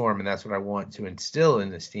before the storm, and that's what I want to instill in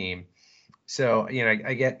this team. So,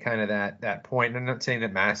 I get kind of that point. I'm not saying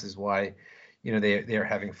that Mass is why, they're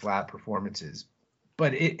having flat performances,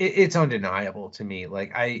 but it's undeniable to me.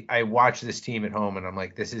 Like, I watch this team at home and I'm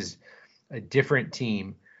like, this is a different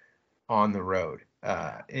team on the road.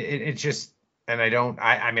 It's just, and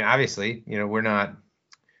I mean, obviously, we're not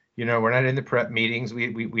in the prep meetings.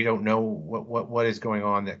 We don't know what is going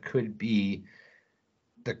on that could be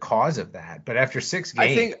the cause of that. But after 6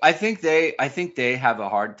 games, I think they have a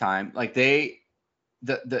hard time. Like there's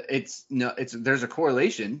a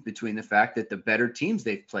correlation between the fact that the better teams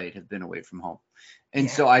they've played have been away from home. And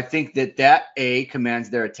so I think that A, commands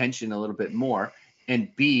their attention a little bit more,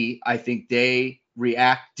 and B, I think they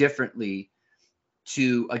react differently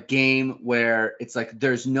to a game where it's like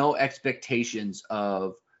there's no expectations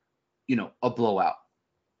of, a blowout.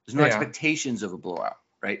 There's no expectations of a blowout,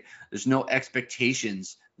 right? There's no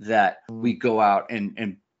expectations that we go out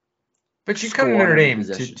and but you come to Notre Dame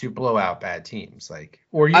to blow out bad teams, I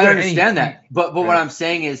understand that, but what I'm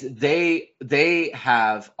saying is they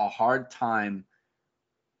have a hard time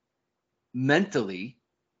mentally,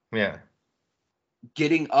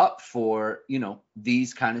 getting up for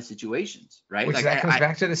these kind of situations, right? Which that comes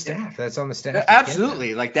back to the staff. That's on the staff.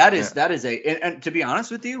 Absolutely, like that is and to be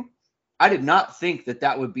honest with you, I did not think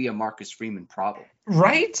that would be a Marcus Freeman problem.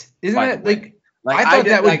 Right? Isn't that like I thought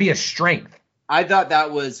that would be a strength. I thought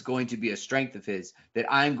that was going to be a strength of his, that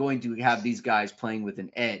I'm going to have these guys playing with an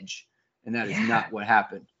edge, and that is not what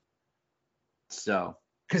happened. So,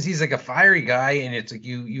 because he's like a fiery guy, and it's like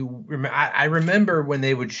I remember when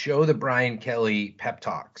they would show the Brian Kelly pep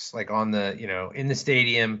talks, like on the in the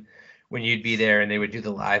stadium when you'd be there, and they would do the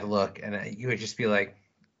live look, and you would just be like,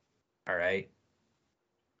 all right,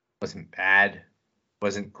 wasn't bad.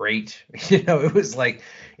 Wasn't great. It was like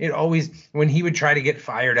it always, when he would try to get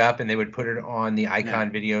fired up and they would put it on the icon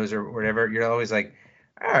videos or whatever, you're always like,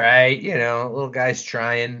 all right, little guy's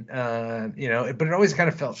trying, but it always kind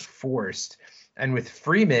of felt forced. And with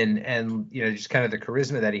Freeman and, just kind of the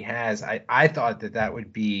charisma that he has, I thought that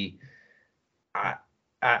would be an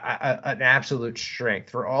absolute strength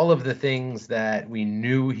for all of the things that we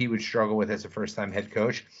knew he would struggle with as a first-time head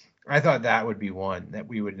coach. I thought that would be one that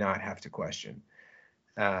we would not have to question.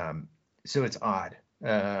 So it's odd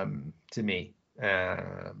to me.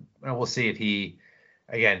 And we'll see if he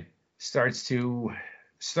again starts to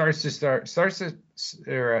start hitting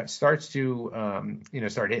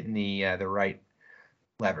the right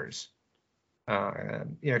levers.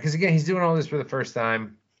 Because again, he's doing all this for the first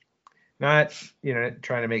time. Not,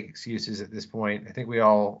 trying to make excuses at this point. I think we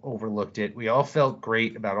all overlooked it. We all felt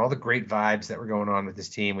great about all the great vibes that were going on with this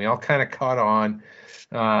team. We all kind of caught on,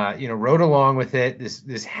 rode along with it.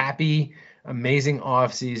 This happy, amazing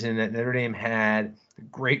offseason that Notre Dame had,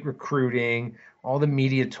 great recruiting, all the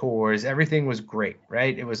media tours, everything was great,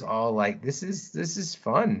 right? It was all like, this is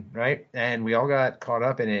fun, right? And we all got caught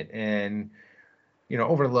up in it and,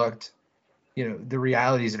 overlooked, the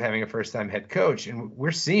realities of having a first-time head coach. And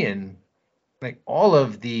we're seeing like all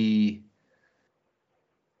of the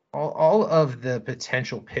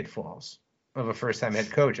potential pitfalls of a first-time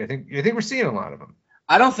head coach. I think we're seeing a lot of them.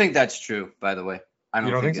 I don't think that's true, by the way. I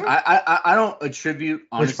don't think so? I don't attribute,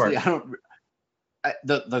 honestly. I don't.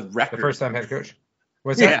 The record. The first-time head coach.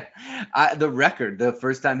 What's that? Yeah, the record, the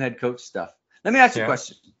first-time head coach stuff. Let me ask you a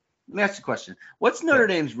question. What's Notre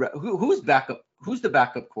Dame's who's backup? Who's the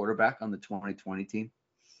backup quarterback on the 2020 team?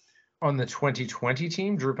 On the 2020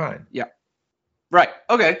 team, Drew Pine. Yeah. Right.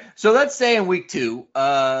 Okay. So let's say in week 2,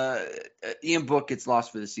 Ian Book gets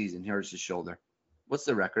lost for the season. He hurts his shoulder. What's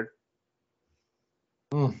the record?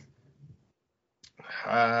 What's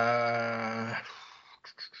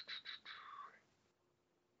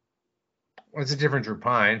a different Drew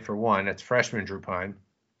Pine? For one, it's freshman Drew Pine,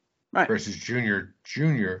 right, versus junior.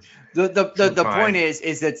 The point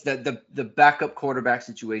is that the backup quarterback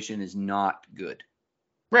situation is not good.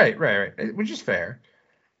 Right, which is fair.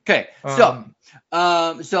 Okay, so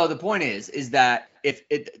the point is that if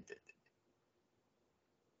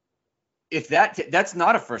that's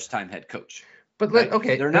not a first-time head coach. But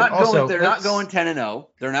okay, they're not going 10-0.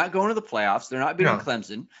 They're not going to the playoffs. They're not beating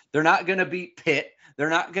Clemson. They're not going to beat Pitt. They're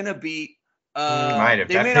not going to beat.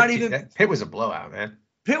 Pitt was a blowout, man.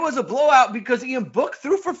 Pitt was a blowout because Ian Book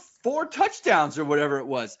threw for 4 touchdowns or whatever it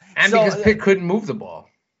was, and because Pitt couldn't move the ball.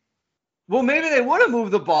 Well, maybe they would have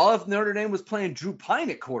moved the ball if Notre Dame was playing Drew Pine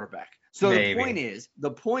at quarterback. So maybe.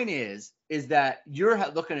 the point is that you're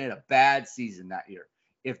looking at a bad season that year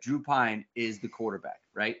if Drew Pine is the quarterback,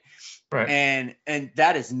 right? Right. And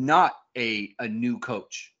that is not a new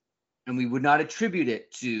coach. And we would not attribute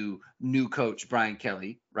it to new coach Brian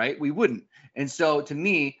Kelly, right? We wouldn't. And so to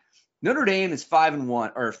me, Notre Dame is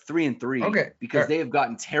 5-1 or 3-3 because they have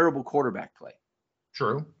gotten terrible quarterback play.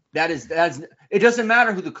 True. That's it doesn't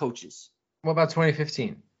matter who the coach is. What about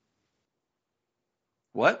 2015?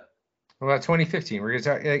 What about 2015? We're gonna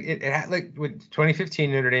talk. It had like with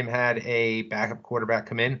 2015, Notre Dame had a backup quarterback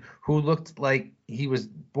come in who looked like he was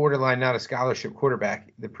borderline not a scholarship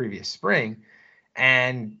quarterback the previous spring,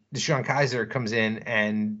 and DeShone Kizer comes in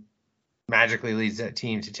and magically leads that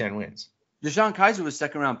team to 10 wins. DeShone Kizer was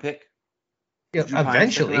second-round pick. Yeah,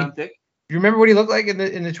 eventually. You remember what he looked like in the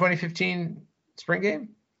 2015 spring game?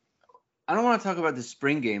 I don't want to talk about the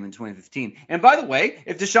spring game in 2015. And by the way,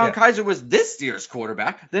 if DeShone Kizer was this year's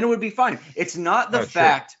quarterback, then it would be fine. It's not the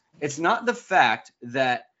fact. True. It's not the fact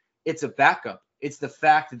that it's a backup. It's the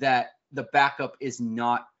fact that the backup is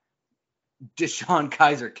not DeShone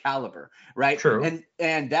Kizer caliber, right? True.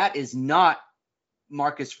 And that is not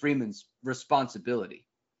Marcus Freeman's responsibility.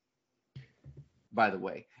 By the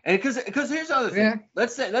way, and because here's the other thing.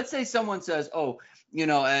 Let's say someone says,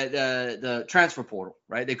 the transfer portal,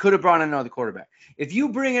 right? They could have brought in another quarterback. If you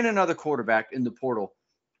bring in another quarterback in the portal,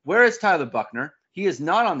 where is Tyler Buchner? He is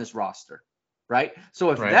not on this roster, right?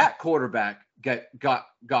 So if that quarterback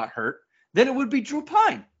got hurt, then it would be Drew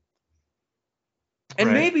Pine.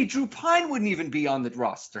 And maybe Drew Pine wouldn't even be on the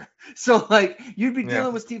roster. So you'd be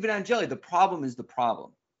dealing with Stephen Angeli. The problem is the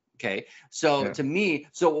problem. Okay. So to me,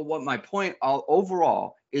 what my point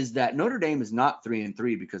overall is that Notre Dame is not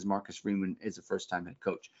 3-3 because Marcus Freeman is a first-time head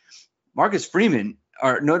coach.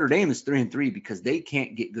 Notre Dame is 3-3 because they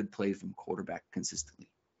can't get good play from quarterback consistently.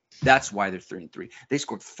 That's why they're 3-3. They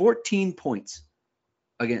scored 14 points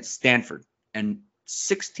against Stanford and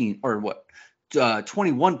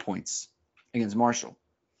 21 points against Marshall.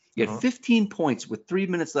 You had 15 points with 3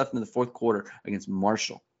 minutes left in the fourth quarter against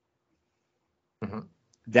Marshall. Mm-hmm.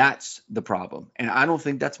 That's the problem, and I don't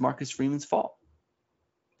think that's Marcus Freeman's fault.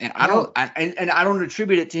 And I don't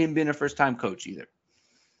attribute it to him being a first-time coach either.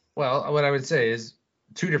 Well, what I would say is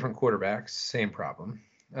 2 different quarterbacks, same problem.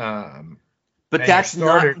 But that's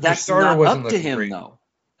not up to him, though.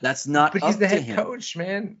 That's not. But he's the head coach,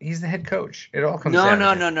 man. He's the head coach. It all comes. No.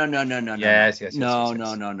 Yes.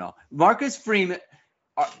 No. Marcus Freeman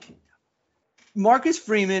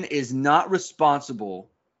is not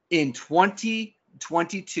responsible in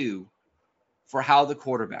 2022 for how the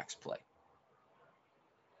quarterbacks play.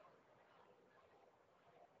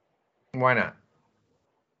 Why not?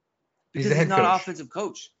 Because he's not offensive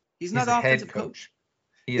coach. He's not offensive coach.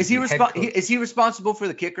 Is he responsible for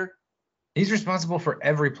the kicker? He's responsible for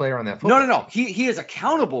every player on that football No. He is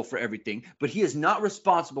accountable for everything, but he is not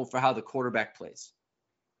responsible for how the quarterback plays.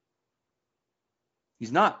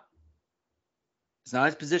 He's not. It's not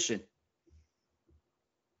his position.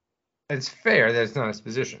 It's fair that it's not his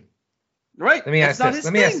position. Right. Let me ask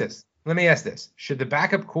this. Should the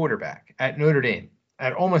backup quarterback at Notre Dame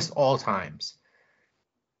at almost all times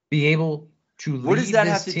be able to lead What does that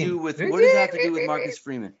this have to team? do with Marcus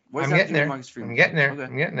Freeman? What does that have to do with Marcus Freeman? I'm getting there. Okay.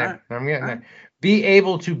 I'm getting there. Right. Be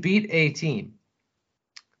able to beat a team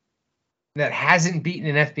that hasn't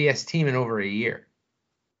beaten an FBS team in over a year.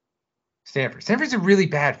 Stanford's a really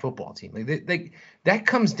bad football team. Like that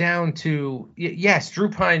comes down to, yes, Drew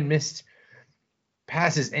Pine missed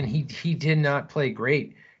passes and he did not play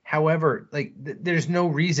great. However, like there's no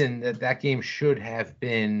reason that game should have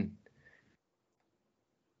been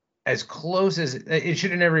as close as it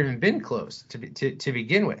should have never even been close to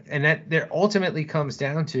begin with. And that there ultimately comes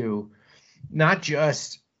down to not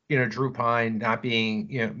just, Drew Pine not being,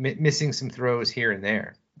 missing some throws here and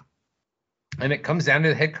there. And it comes down to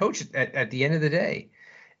the head coach at the end of the day.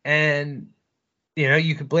 And,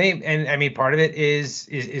 you could blame, and I mean, part of it is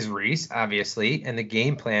Reese, obviously, and the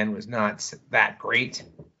game plan was not that great,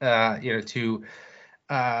 to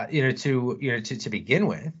begin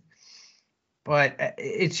with. But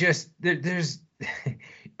it's just, there's,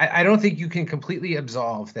 I don't think you can completely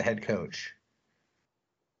absolve the head coach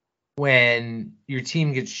when your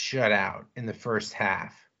team gets shut out in the first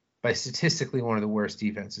half by statistically one of the worst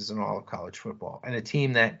defenses in all of college football, and a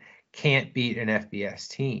team that can't beat an FBS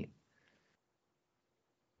team.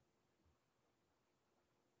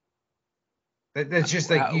 That's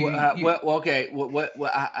just like okay.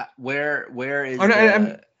 Where is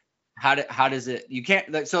how does it? You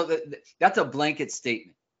can't. That's a blanket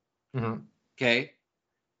statement. Mm-hmm. Okay.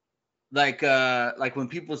 Like when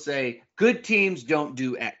people say good teams don't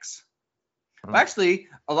do X. Well, actually,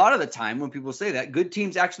 a lot of the time when people say that, good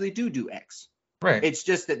teams actually do X. Right. It's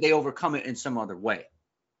just that they overcome it in some other way.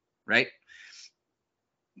 Right.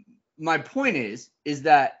 My point is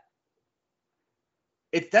that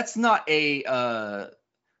that's not a I'll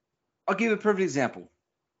give you a perfect example.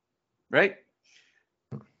 Right.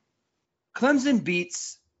 Clemson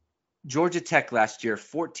beats Georgia Tech last year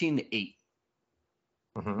 14-8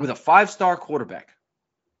 with a 5-star quarterback.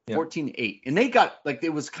 14-8, and they got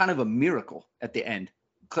it was kind of a miracle at the end.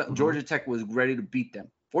 Georgia Tech was ready to beat them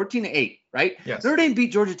 14-8, right? Yes. Notre Dame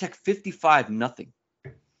beat Georgia Tech 55-0.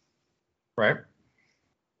 Right.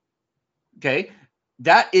 Okay,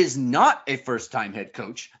 that is not a first-time head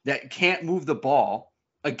coach that can't move the ball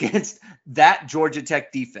against that Georgia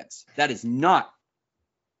Tech defense. That is not.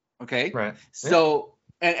 Okay. Right. So.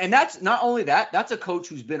 And that's not only that, that's a coach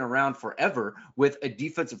who's been around forever with a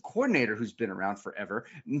defensive coordinator who's been around forever.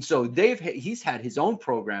 And so he's had his own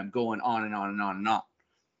program going on and on and on and on.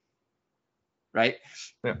 Right?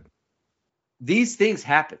 Yeah. These things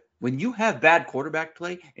happen. When you have bad quarterback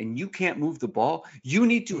play and you can't move the ball, you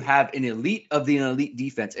need to have an elite of the elite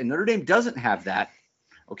defense. And Notre Dame doesn't have that.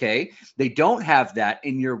 Okay? They don't have that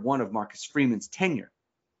in year one of Marcus Freeman's tenure.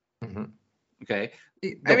 Mm-hmm. Okay?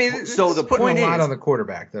 The point is a lot on the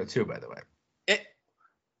quarterback, though, too. By the way,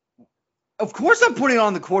 of course, I'm putting it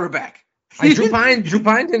on the quarterback. Drew Pine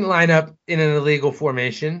didn't line up in an illegal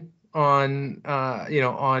formation on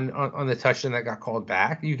the touchdown that got called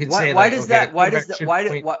back. You could say why does that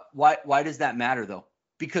matter though?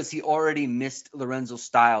 Because he already missed Lorenzo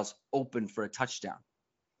Styles open for a touchdown.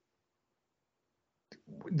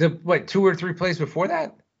 The 2 or 3 plays before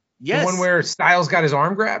that? Yes. The one where Styles got his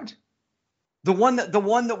arm grabbed? The one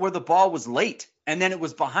that where the ball was late and then it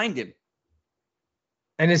was behind him.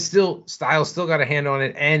 And Styles still got a hand on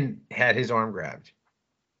it and had his arm grabbed.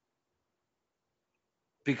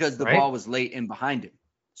 Because the ball was late and behind him.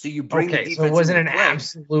 So you bring the defense. So it wasn't an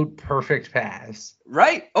absolute perfect pass.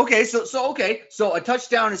 Right. Okay. So a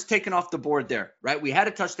touchdown is taken off the board there, right? We had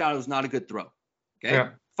a touchdown. It was not a good throw. Okay. Yeah.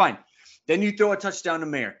 Fine. Then you throw a touchdown to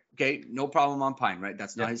Mayer. Okay. No problem on Pine, right?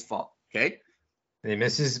 That's not his fault. Okay. He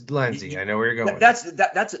misses Lindsey. I know where you're going. That's a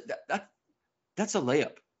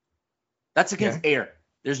layup. That's against air.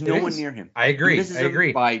 There's no one near him. I agree. He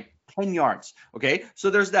misses by 10 yards. Okay.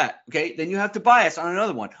 So there's that. Okay. Then you have Tobias on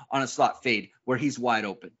another one on a slot fade where he's wide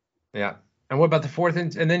open. Yeah. And what about the 4th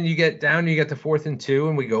and then you get down, you get the 4th and 2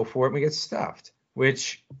 and we go for it and we get stuffed,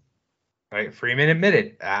 which Freeman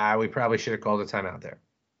admitted, we probably should have called a timeout there.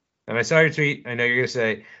 And I saw your tweet. I know you're going to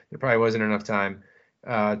say there probably wasn't enough time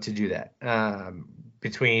to do that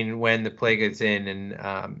between when the play gets in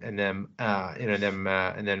and them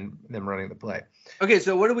running the play. Okay,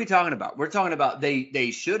 so what are we talking about? We're talking about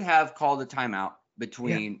they should have called a timeout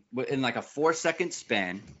in like a 4-second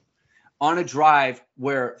span on a drive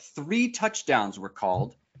where 3 touchdowns were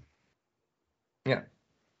called. Yeah.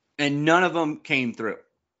 And none of them came through.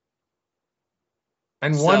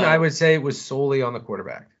 And one, I would say, was solely on the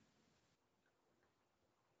quarterback.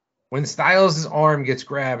 When Styles' arm gets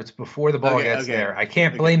grabbed, it's before the ball gets there. I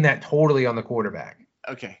can't blame that totally on the quarterback.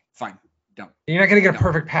 Okay, fine. Don't. You're not going to get a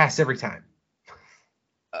perfect pass every time.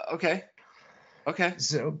 Okay.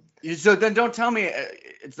 So then don't tell me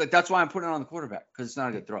it's like that's why I'm putting it on the quarterback, because it's not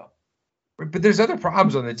a good throw. But there's other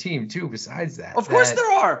problems on the team too besides that. Of course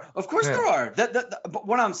there are. There are. But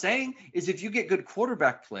what I'm saying is, if you get good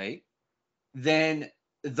quarterback play, then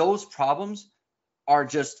those problems are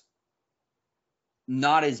just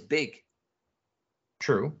not as big.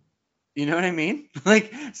 True. You know what I mean?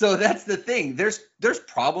 Like, so that's the thing. There's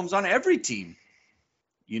problems on every team,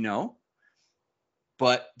 you know,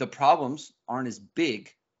 but the problems aren't as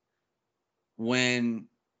big when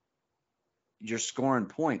you're scoring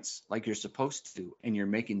points like you're supposed to, and you're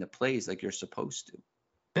making the plays like you're supposed to.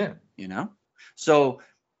 Yeah. You know? So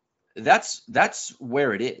that's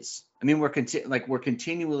where it is. I mean, we're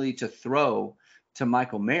continually to throw to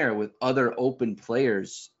Michael Mayer with other open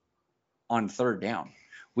players on third down.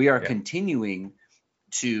 We are continuing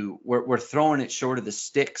to we're throwing it short of the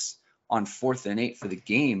sticks on 4th and 8 for the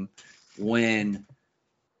game when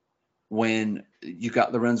you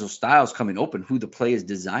got Lorenzo Styles coming open, who the play is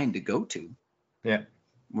designed to go to. Yeah.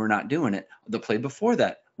 We're not doing it. The play before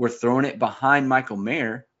that, we're throwing it behind Michael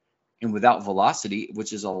Mayer and without velocity,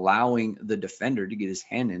 which is allowing the defender to get his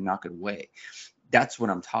hand in and knock it away. That's what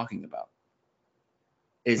I'm talking about.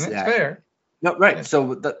 That's fair. No, right. Yeah.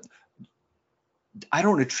 So I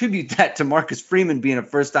don't attribute that to Marcus Freeman being a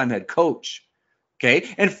first-time head coach.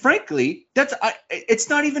 Okay. And frankly, it's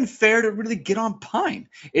not even fair to really get on Pine.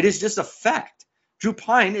 It is just a fact. Drew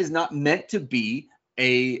Pine is not meant to be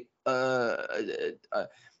a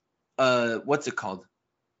what's it called?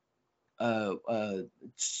 Playoff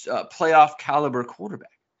caliber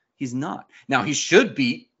quarterback. He's not. Now he should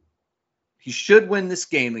win this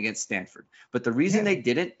game against Stanford. But the reason they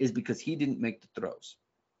didn't is because he didn't make the throws.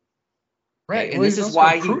 Right. Okay? And this is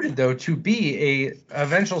why recruited though to be a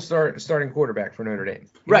eventual starting quarterback for Notre Dame.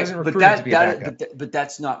 Right. But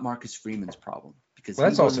that's not Marcus Freeman's problem, because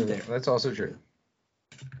that's also true.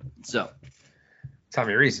 So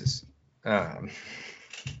Tommy Rees's. Right.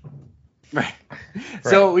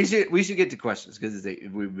 So we should get to questions, because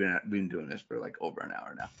we've been doing this for like over an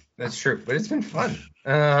hour now. That's true, but it's been fun.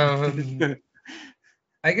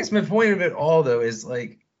 I guess my point of it all though is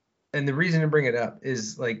like, and the reason to bring it up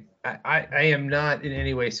is like, I am not in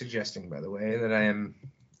any way suggesting, by the way, that I am,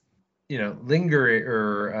 lingering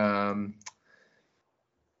or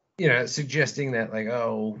suggesting that like,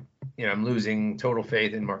 I'm losing total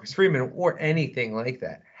faith in Marcus Freeman or anything like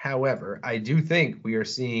that. However, I do think we are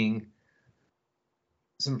seeing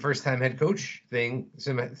some first-time head coach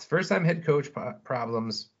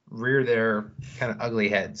problems rear their kind of ugly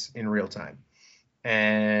heads in real time,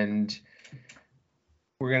 and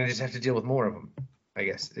we're gonna just have to deal with more of them, I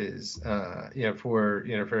guess, is for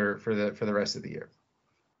the rest of the year.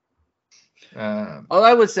 All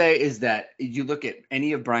I would say is that you look at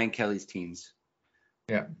any of Brian Kelly's teams,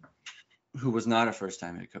 who was not a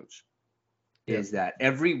first-time head coach, is that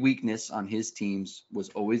every weakness on his teams was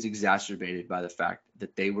always exacerbated by the fact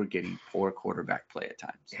that they were getting poor quarterback play at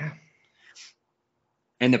times. Yeah.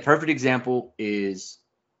 And the perfect example is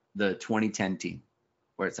the 2010 team,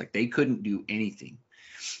 where it's like they couldn't do anything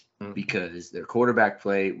because their quarterback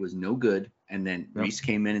play was no good, and then Reese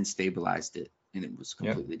came in and stabilized it, and it was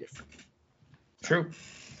completely different. True.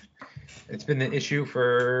 It's been the issue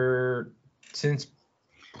since,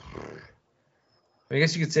 I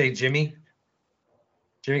guess you could say Jimmy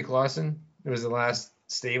Clausen. It was the last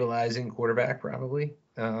stabilizing quarterback probably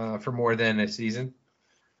for more than a season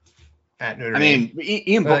at Notre Dame.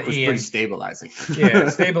 Ian Book was pretty stabilizing. Yeah,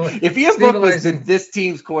 if Ian Book was this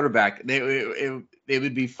team's quarterback, they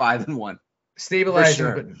would be 5-1. Stabilizing,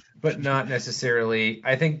 sure. but not necessarily.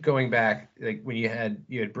 I think going back, like when you had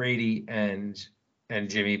Brady and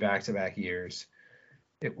Jimmy back-to-back years,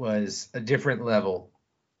 it was a different level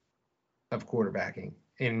of quarterbacking,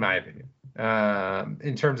 in my opinion,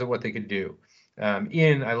 in terms of what they could do.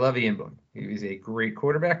 I love Ian Book. He was a great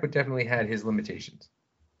quarterback, but definitely had his limitations.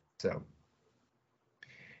 So,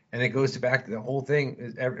 and it goes back to the whole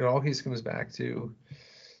thing. It always comes back to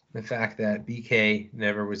the fact that BK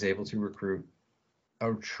never was able to recruit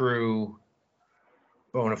a true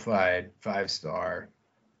bona fide 5-star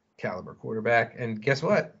caliber quarterback. And guess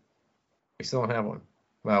what? We still don't have one.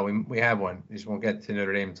 Well, we have one. We just won't get to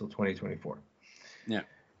Notre Dame until 2024. Yeah.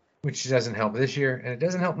 Which doesn't help this year, and it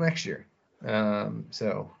doesn't help next year.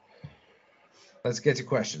 So Let's get to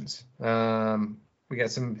questions. We got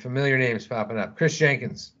some familiar names popping up. Chris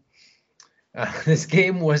Jenkins. This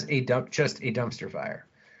game was just a dumpster fire.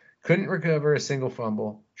 Couldn't recover a single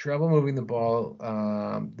fumble. Trouble moving the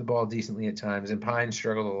ball decently at times, and Pine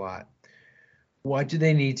struggled a lot. What do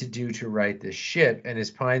they need to do to right this ship? And is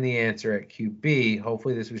Pine the answer at QB?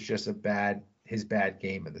 Hopefully, this was just his bad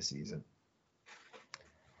game of the season.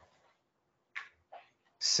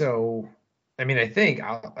 So, I mean, I think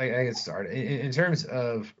I get started in terms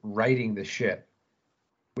of righting the ship.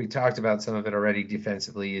 We talked about some of it already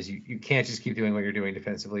defensively. Is you can't just keep doing what you're doing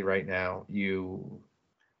defensively right now.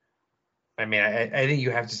 I think you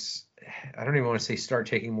have to. I don't even want to say start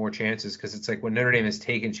taking more chances, because it's like when Notre Dame has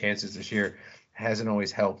taken chances this year, it hasn't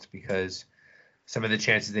always helped, because some of the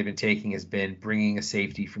chances they've been taking has been bringing a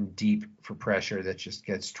safety from deep for pressure that just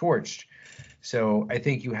gets torched. So I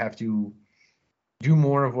think you have to do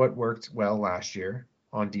more of what worked well last year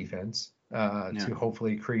on defense to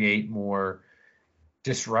hopefully create more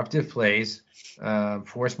disruptive plays,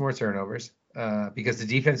 force more turnovers, because the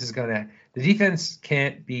defense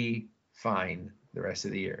can't be fine the rest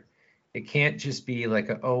of the year. It can't just be like,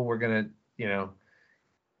 we're going to,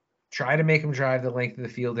 try to make them drive the length of the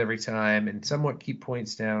field every time and somewhat keep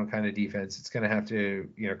points down kind of defense. It's going to have to,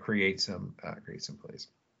 create some plays.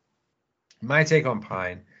 My take on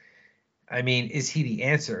Pine, I mean, is he the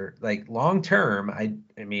answer? Like long term, I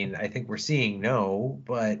think we're seeing no,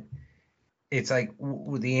 but it's like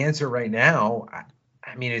the answer right now,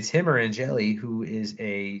 I mean, it's him or Angeli, who is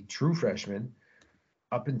a true freshman.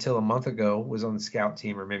 Up until a month ago, was on the scout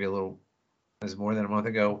team, or maybe it was more than a month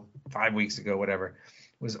ago, 5 weeks ago, whatever,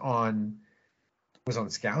 was on the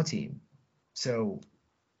scout team. So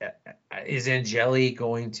is Angeli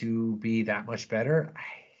going to be that much better?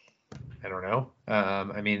 I don't know.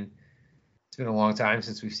 I mean, it's been a long time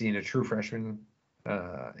since we've seen a true freshman,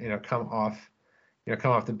 come off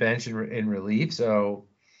the bench in relief. So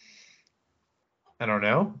I don't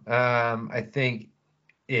know. I think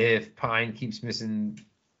if Pine keeps missing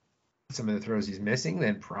some of the throws he's missing,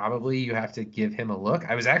 then probably you have to give him a look.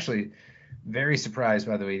 I was actually very surprised,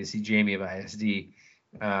 by the way, to see Jamie of ISD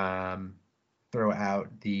throw out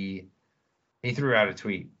he threw out a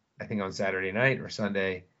tweet, I think on Saturday night or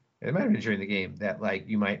Sunday. It might have been during the game that like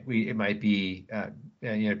it might be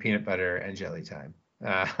peanut butter and jelly time.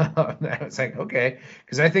 I was like, okay,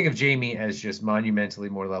 because I think of Jamie as just monumentally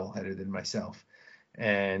more level-headed than myself,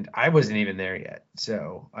 and I wasn't even there yet,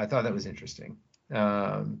 so I thought that was interesting.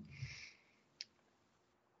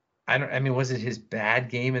 Was it his bad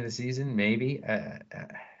game of the season? Maybe.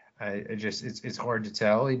 It's hard to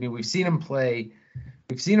tell. I mean, we've seen him play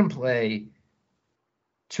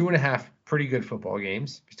 2.5 pretty good football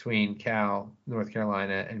games between Cal, North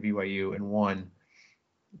Carolina, and BYU, and one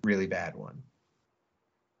really bad one.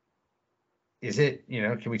 Is it,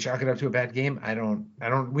 can we chalk it up to a bad game?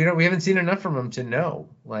 We haven't seen enough from him to know.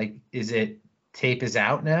 Like, is it tape is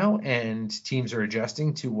out now and teams are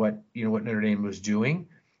adjusting to what Notre Dame was doing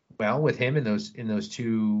well with him in those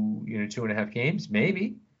 2.5 games,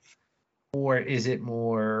 maybe? Or is it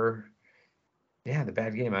more, the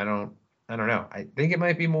bad game? I don't know. I think it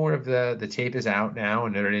might be more of the tape is out now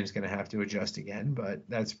and Notre Dame's going to have to adjust again, but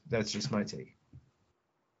that's just my take.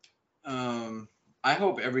 I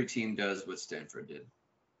hope every team does what Stanford did.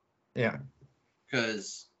 Yeah.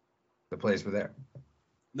 Because the plays were there.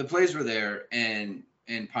 The plays were there, and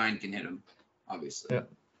Pine can hit them, obviously. Yeah.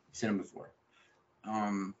 He's hit them before.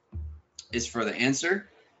 As for the answer,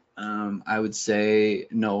 I would say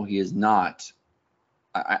no, he is not.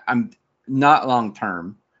 I'm not long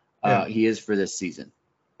term. He is for this season.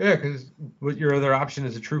 Yeah, because your other option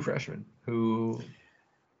is a true freshman who,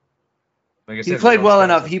 like I said, he played well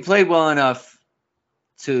enough. He played well enough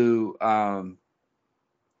to.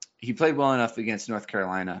 He played well enough against North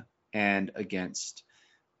Carolina and against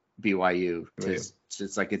BYU.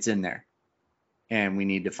 It's like it's in there, and we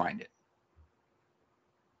need to find it.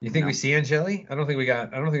 You think we see Angeli? I don't think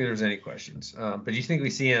there's any questions. But do you think we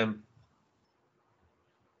see him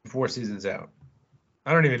before season's out?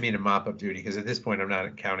 I don't even mean a mop-up duty, because at this point I'm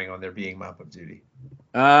not counting on there being mop-up duty.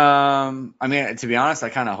 To be honest, I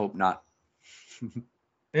kind of hope not.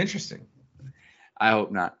 Interesting. I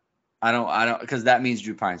hope not. I don't, because that means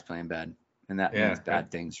Drew Pine's playing bad, and that means bad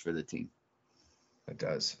things for the team. It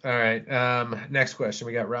does. All right. Next question.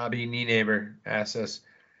 We got Robbie Neighbor asks us,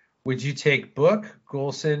 would you take Book,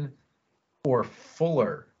 Golson, or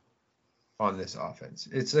Fuller on this offense?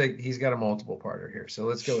 It's like he's got a multiple parter here, so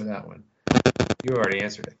let's go with that one. You already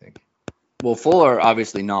answered, I think. Well, Fuller,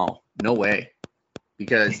 obviously, no way,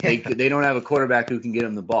 because they don't have a quarterback who can get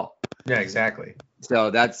him the ball. Yeah, exactly.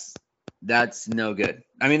 So that's That's no good.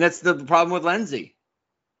 I mean, that's the problem with Lindsey.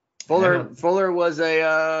 Fuller was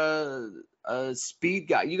a speed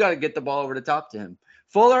guy. You got to get the ball over the top to him.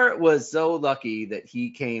 Fuller was so lucky that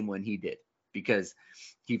he came when he did, because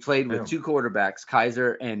he played with two quarterbacks,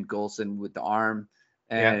 Kaiser and Golson, with the arm,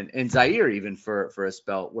 and Zaire even for a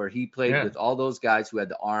spell, where he played with all those guys who had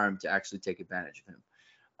the arm to actually take advantage of him.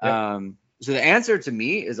 Yep. So the answer to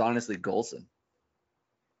me is honestly Golson.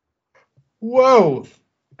 Whoa.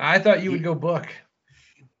 I thought you would go Book.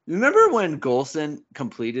 Remember when Golson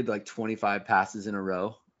completed like 25 passes in a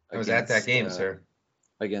row? I was at that game, sir.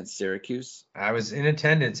 Against Syracuse. I was in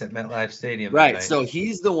attendance at MetLife Stadium. Right. So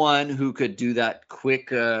he's the one who could do that quick,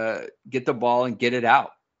 get the ball and get it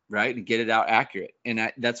out, right? And get it out accurate.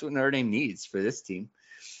 And that's what Notre Dame needs for this team.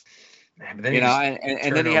 Man, then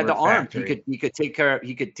and then he had the arm. He could take care of,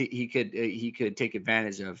 he could take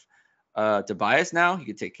advantage of Tobias now. He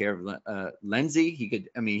could take care of Lindsey. He's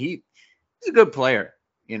a good player.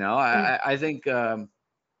 I think I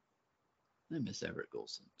miss Everett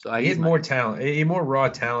Golson. So he had more talent. He had more raw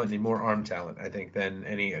talent and more arm talent, I think, than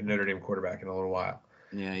any Notre Dame quarterback in a little while.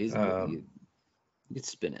 Yeah, he's good. You could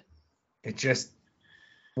spin it. It just,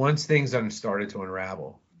 once things started to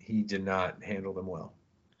unravel, he did not handle them well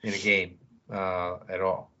in a game at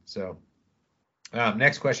all. So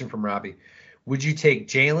next question from Robbie. Would you take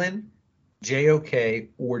Jalen, JOK,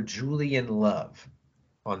 or Julian Love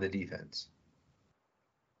on the defense?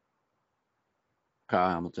 Kyle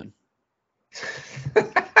Hamilton.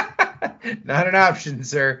 Not an option,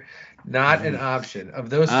 sir. Not an option. Of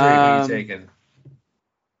those three, what are you taking?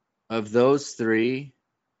 Of those three,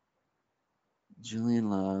 Julian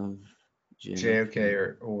Love,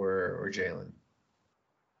 JOK or Jalen.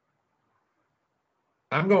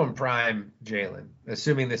 I'm going prime Jalen,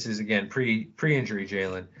 assuming this is again pre-injury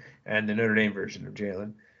Jalen and the Notre Dame version of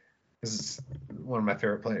Jalen. This is one of my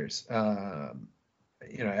favorite players.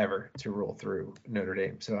 Ever to roll through Notre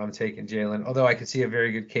Dame. So I'm taking Jalen, although I could see a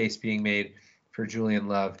very good case being made for Julian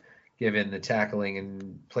Love, given the tackling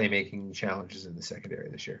and playmaking challenges in the secondary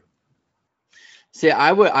this year. See,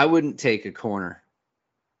 I wouldn't take a corner.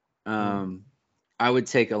 I would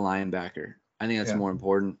take a linebacker. I think that's more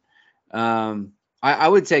important. I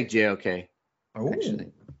would take JOK. Oh,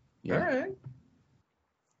 actually. Yeah. All right.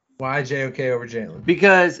 Why JOK over Jalen?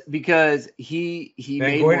 Because he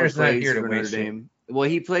made more plays not here to for Notre Dame. Well,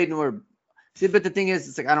 he played more. See, but the thing is,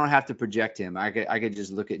 it's like I don't have to project him. I could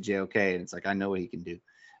just look at JOK and it's like I know what he can do.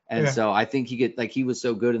 And so I think he was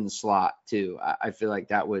so good in the slot too. I feel like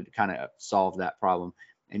that would kind of solve that problem.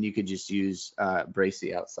 And you could just use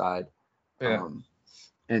Bracey outside. Yeah.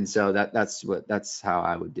 And so that's how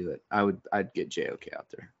I would do it. I'd get JOK out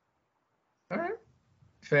there. All right.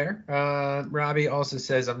 Fair. Robbie also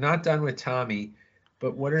says, I'm not done with Tommy,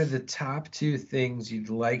 but what are the top two things you'd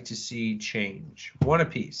like to see change? One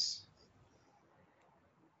apiece.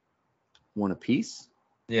 One apiece?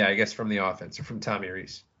 Yeah, I guess from the offense or from Tommy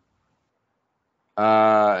Rees.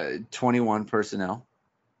 21 personnel.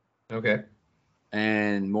 Okay.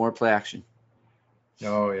 And more play action.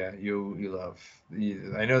 Oh yeah, you love.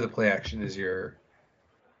 I know the play action is your.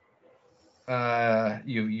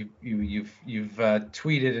 You've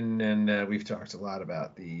tweeted and we've talked a lot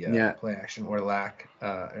about the play action or lack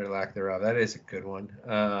thereof. That is a good one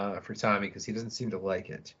for Tommy because he doesn't seem to like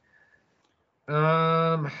it.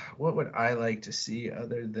 What would I like to see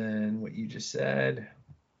other than what you just said?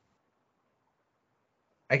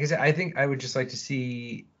 Like I said, I think I would just like to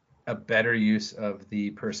see a better use of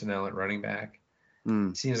the personnel at running back.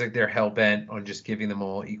 It seems like they're hell-bent on just giving them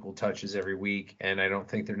all equal touches every week, and I don't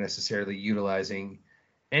think they're necessarily utilizing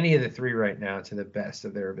any of the three right now to the best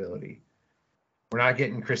of their ability. We're not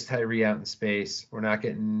getting Chris Tyree out in space. We're not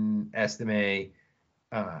getting Estime,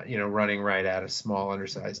 running right at a small,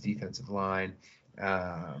 undersized defensive line.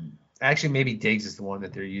 Actually, maybe Diggs is the one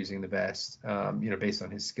that they're using the best, based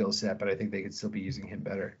on his skill set, but I think they could still be using him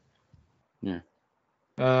better. Yeah.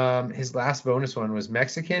 His last bonus one was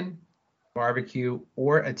Mexican, barbecue,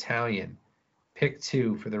 or Italian. Pick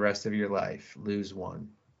two for the rest of your life. Lose one.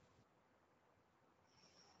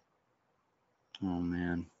 Oh,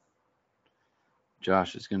 man.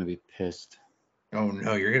 Josh is going to be pissed. Oh,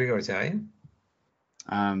 no. You're going to go Italian?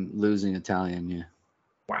 I'm losing Italian, yeah.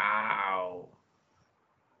 Wow.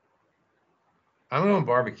 I'm going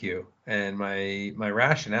barbecue, and my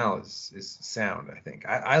rationale is sound, I think.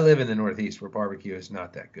 I live in the Northeast where barbecue is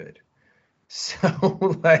not that good.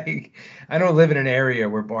 So, I don't live in an area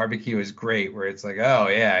where barbecue is great, where it's like, oh,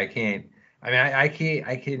 yeah, I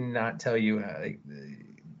cannot tell you,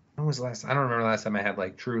 when was the last, I don't remember the last time I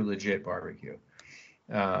had, true, legit barbecue.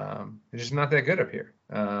 It's just not that good up here.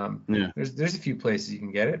 There's a few places you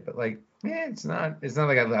can get it, but like, it's not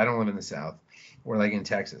like I don't live in the South or like in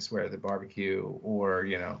Texas where the barbecue or,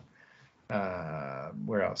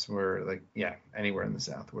 where else? We're like, anywhere in the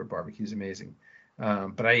South where barbecue is amazing.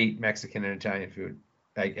 But I eat Mexican and Italian food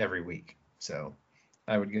like every week. So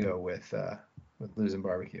I would go with losing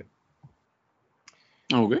barbecue.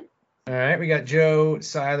 Okay. All right, we got Joe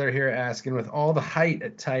Seiler here asking, with all the height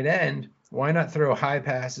at tight end, why not throw high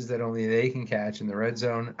passes that only they can catch in the red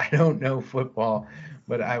zone? I don't know football,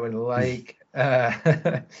 but I would like,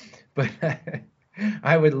 but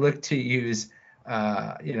I would look to use,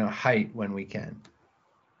 height when we can.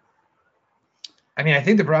 I mean, I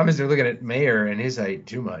think the problem is they're looking at Mayer and his height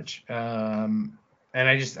too much. And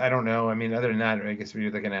I don't know. I mean, other than that, I guess we're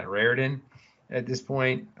looking at Raritan at this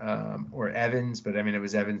point, or Evans, but I mean, it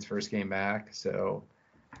was Evans' first game back. So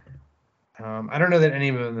I don't know that any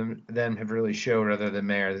of them have really showed, other than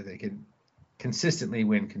Mayer, that they could consistently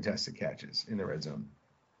win contested catches in the red zone.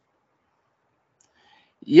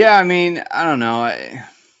 Yeah, I mean, I don't know.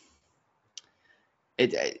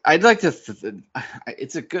 I'd like to.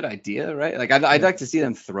 It's a good idea, right? Like I'd like to see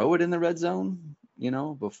them throw it in the red zone,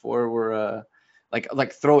 before we're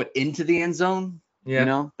like throw it into the end zone.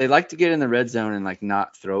 Yeah. They like to get in the red zone and like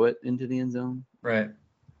not throw it into the end zone. Right.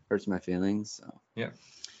 Hurts my feelings. So. Yeah.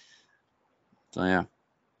 So yeah.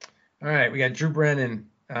 All right, we got Drew Brennan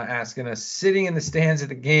asking us, sitting in the stands at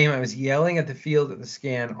the game, I was yelling at the field at the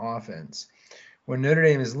scan offense. When Notre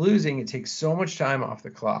Dame is losing, it takes so much time off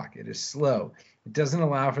the clock. It is slow. It doesn't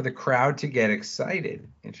allow for the crowd to get excited.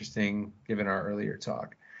 Interesting, given our earlier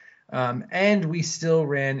talk. And we still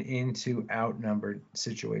ran into outnumbered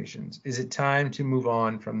situations. Is it time to move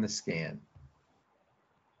on from the scan?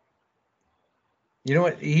 You know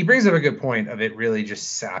what? He brings up a good point of it really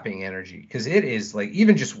just sapping energy, because it is like,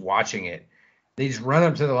 even just watching it, they just run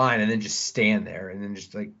up to the line and then just stand there and then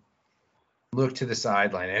just like look to the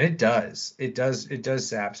sideline. And it does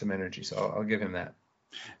sap some energy. So I'll give him that.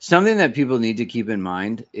 Something that people need to keep in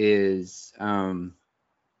mind is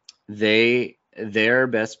their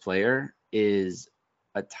best player is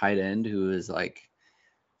a tight end who is like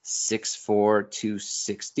 6'4",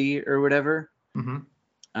 260 or whatever.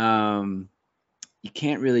 Mm-hmm. You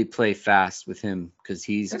can't really play fast with him because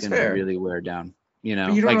he's going to really wear down. But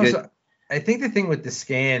you don't also, I think the thing with the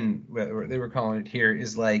scan, what they were calling it here,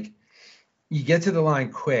 is like you get to the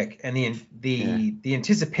line quick, and the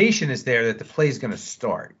anticipation is there that the play is going to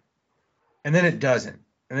start, and then it doesn't,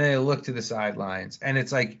 and then they look to the sidelines, and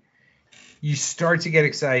it's like you start to get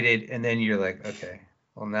excited, and then you're like, okay,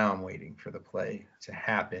 well, now I'm waiting for the play to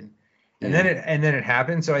happen, and then it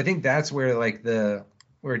happens. So I think that's where like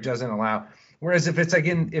where it doesn't allow. Whereas if it's like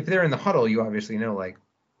if they're in the huddle, you obviously know, like,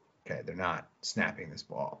 okay, they're not snapping this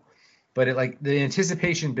ball, but it like the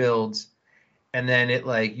anticipation builds, and then it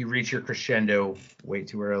like you reach your crescendo way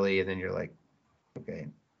too early, and then you're like, okay,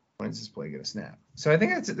 when's this play gonna snap? So I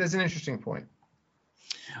think that's an interesting point.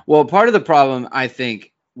 Well, part of the problem I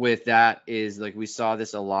think with that is, like, we saw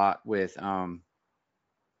this a lot with in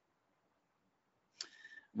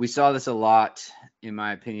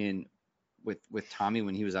my opinion with Tommy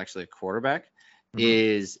when he was actually a quarterback. Mm-hmm.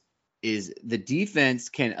 is the defense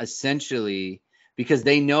can essentially, because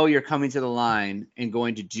they know you're coming to the line and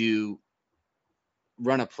going to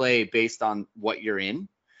run a play based on what you're in,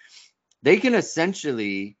 they can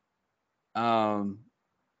essentially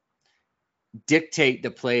dictate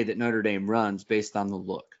the play that Notre Dame runs based on the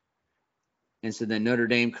look. And so then Notre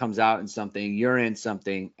Dame comes out in something, you're in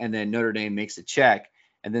something, and then Notre Dame makes a check,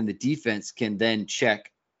 and then the defense can then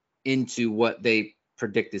check into what they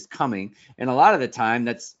predict is coming. And a lot of the time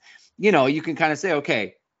that's, you can kind of say,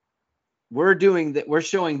 okay, we're doing that, we're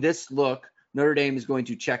showing this look, Notre Dame is going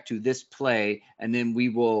to check to this play, and then we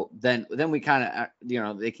will then we kind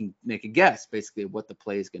of, they can make a guess basically what the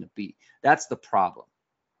play is going to be. That's the problem,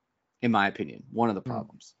 in my opinion. One of the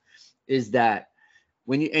problems is that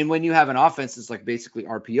when you have an offense that's like basically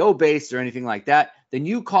RPO based or anything like that, then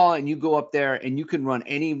you call it and you go up there and you can run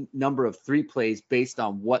any number of 3 plays based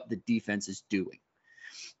on what the defense is doing.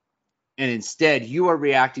 And instead, you are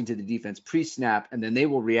reacting to the defense pre-snap, and then they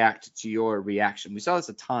will react to your reaction. We saw this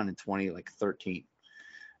a ton in 2013.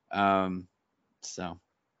 So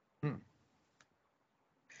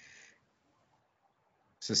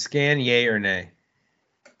scan, yay or nay?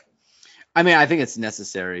 I mean, I think it's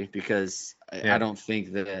necessary because I don't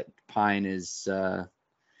think that Pine is. I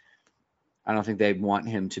don't think they want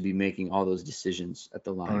him to be making all those decisions at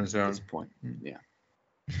the line at this point. Yeah.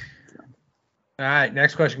 All right,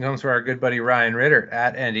 next question comes from our good buddy Ryan Ritter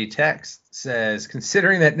at Andy Text. Says,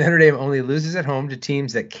 considering that Notre Dame only loses at home to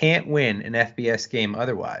teams that can't win an FBS game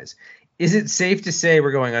otherwise, Is it safe to say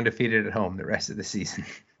we're going undefeated at home the rest of the season?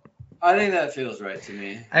 I think that feels right to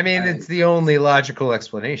me. I mean, it's the only logical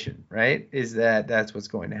explanation, right? Is that that's what's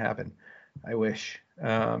going to happen. I wish.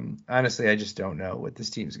 Honestly, I just don't know what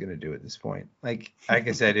this team's going to do at this point. Like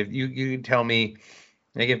I said, if you tell me,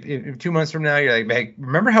 like if 2 months from now you're like, hey,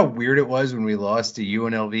 remember how weird it was when we lost to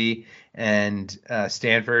UNLV and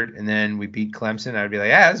Stanford, and then we beat Clemson? I'd be like,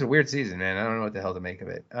 yeah, it's a weird season, man. I don't know what the hell to make of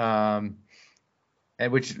it.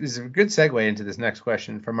 And which is a good segue into this next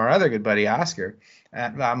question from our other good buddy Oscar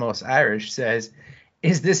at Vamos Irish says,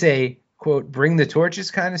 is this a quote bring the torches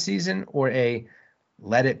kind of season or a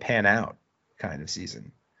let it pan out kind of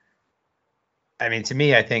season? I mean, to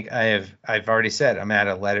me, I think I've already said I'm at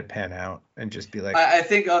a let it pan out and just be like, I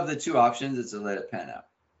think of the two options, it's a let it pan out.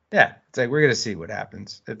 Yeah, it's like we're gonna see what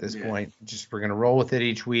happens at this point. Just we're gonna roll with it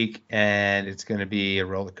each week, and it's gonna be a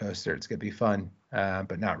roller coaster. It's gonna be fun,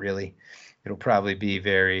 but not really. It'll probably be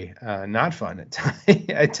very not fun at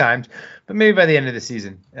times, but maybe by the end of the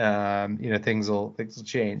season, things will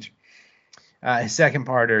change. His second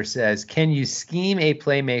parter says, can you scheme a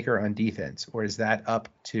playmaker on defense, or is that up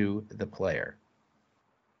to the player?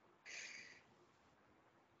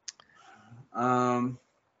 Yeah,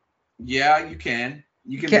 you can.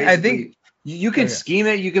 You can. I think you can scheme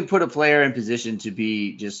it. You can put a player in position to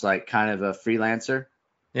be just like kind of a freelancer.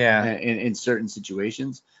 Yeah. In certain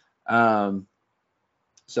situations.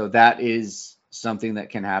 So that is something that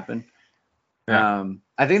can happen. Yeah.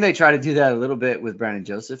 I think they try to do that a little bit with Brandon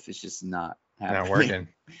Joseph. It's just not happening. Not working.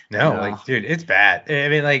 No, like, dude, it's bad. I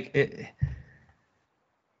mean, like,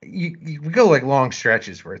 you go like long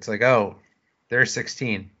stretches where it's like, oh, they're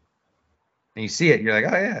 16, and you see it, you're like,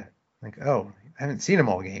 oh yeah, like, oh, I haven't seen him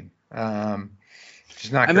all game.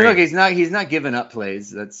 Just not. I mean, look, he's not giving up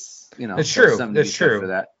plays. That's it's true. That's true. For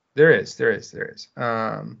that. There is.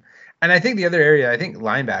 And I think the other area, I think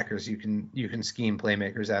linebackers, you can scheme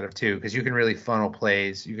playmakers out of too, because you can really funnel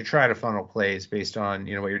plays. You can try to funnel plays based on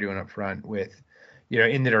what you're doing up front with,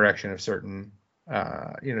 in the direction of certain,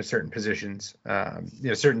 certain positions.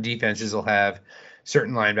 Certain defenses will have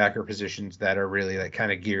certain linebacker positions that are really like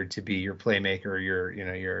kind of geared to be your playmaker,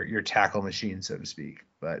 your tackle machine, so to speak.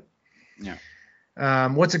 But yeah.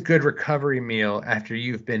 What's a good recovery meal after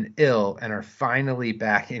you've been ill and are finally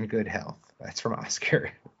back in good health? That's from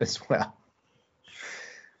Oscar as well.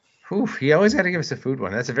 Whew, he always got to give us a food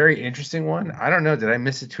one. That's a very interesting one. I don't know. Did I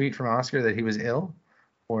miss a tweet from Oscar that he was ill?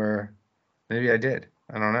 Or maybe I did.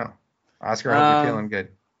 I don't know. Oscar, I hope you're feeling good.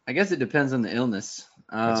 I guess it depends on the illness.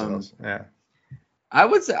 Yeah. I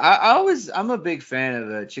would say I'm a big fan of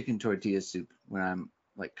a chicken tortilla soup when I'm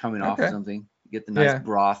like coming off of something. Get the nice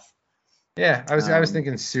broth. Yeah, I was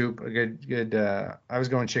thinking soup, a good I was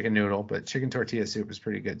going chicken noodle, but chicken tortilla soup is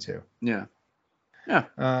pretty good too. Yeah.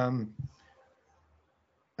 All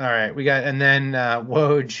right, we got, and then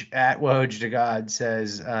Woj at Woj to God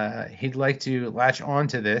says he'd like to latch on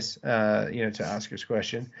to this, to Oscar's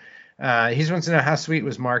question. He wants to know how sweet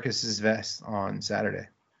was Marcus's vest on Saturday.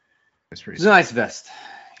 It's a nice vest.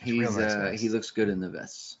 He looks good in the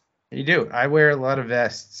vests. You do. I wear a lot of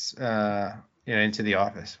vests. Into the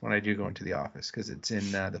office when I do go into the office, because it's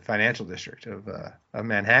in the financial district of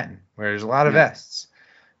Manhattan, where there's a lot of vests.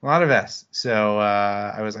 So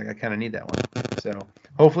I was like, I kind of need that one. So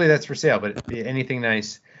hopefully that's for sale. But anything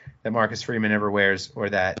nice that Marcus Freeman ever wears or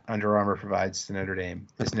that Under Armour provides to Notre Dame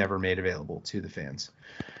is never made available to the fans,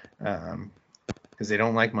 because they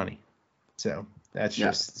don't like money. So that's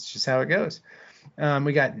just how it goes.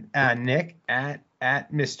 We got Nick at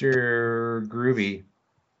Mr. Groovy.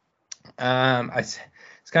 This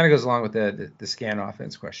kind of goes along with the scan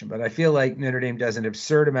offense question, but I feel like Notre Dame does an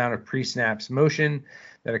absurd amount of pre-snaps motion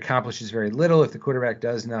that accomplishes very little if the quarterback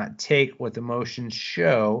does not take what the motions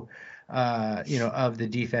show, of the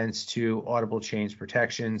defense to audible change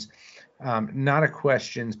protections. Not a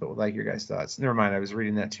questions, but would like your guys' thoughts. Never mind, I was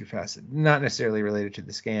reading that too fast. Not necessarily related to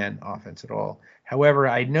the scan offense at all. However,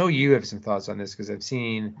 I know you have some thoughts on this because I've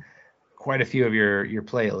seen quite a few of your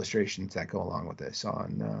play illustrations that go along with this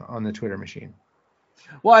on the Twitter machine.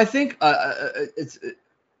 Well, I think it's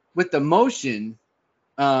with the motion.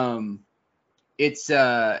 It's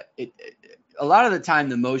a lot of the time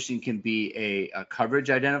the motion can be a coverage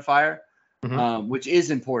identifier, which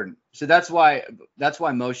is important. So that's why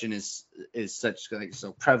motion is such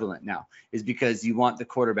so prevalent now, is because you want the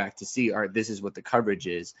quarterback to see, all right, this is what the coverage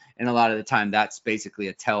is, and a lot of the time that's basically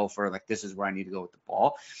a tell for like, this is where I need to go with the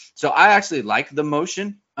ball. So I actually like the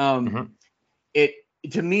motion. It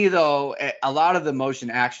to me though, a lot of the motion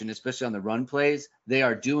action, especially on the run plays, they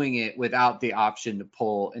are doing it without the option to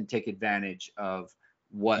pull and take advantage of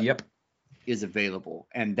what is available,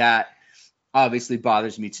 and that obviously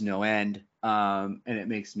bothers me to no end. And it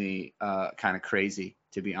makes me kind of crazy,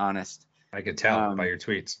 to be honest. I could tell by your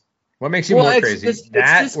tweets. What makes you more crazy?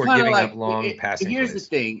 That or giving up long passing plays?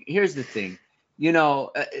 Here's the thing. You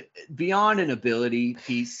know, beyond an ability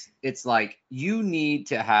piece, it's like you need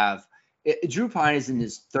to have Drew Pine is in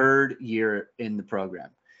his third year in the program.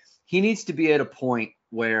 He needs to be at a point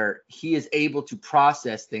where he is able to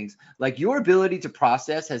process things. Like, your ability to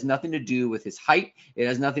process has nothing to do with his height. It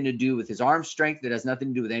has nothing to do with his arm strength. It has nothing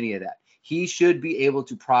to do with any of that. He should be able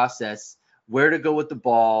to process where to go with the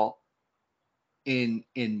ball in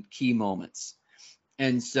key moments.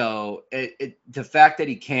 And so the fact that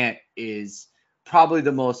he can't is probably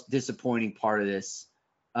the most disappointing part of this.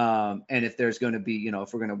 And if there's going to be, you know,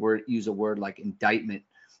 if we're going to use a word like indictment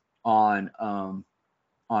on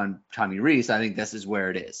Tommy Rees, I think this is where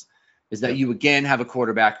it is that you again have a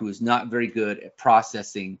quarterback who is not very good at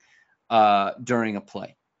processing during a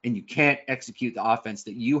play, and you can't execute the offense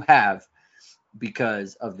that you have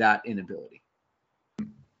because of that inability.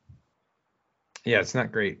 Yeah, it's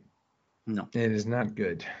not great. No, it is not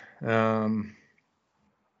good.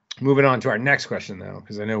 Moving on to our next question, though,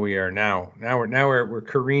 because I know we are now we're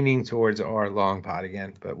careening towards our long pod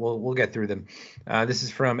again, but we'll get through them. This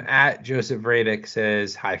is from @Joseph Vradic,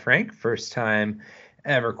 says, "Hi Frank, first time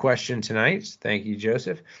ever question tonight." Thank you,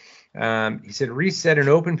 Joseph. He said, "Rees said an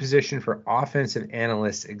open position for offensive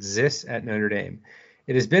analysts exists at Notre Dame.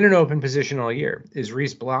 It has been an open position all year. Is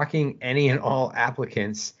Rees blocking any and all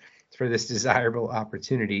applicants for this desirable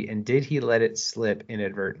opportunity, and did he let it slip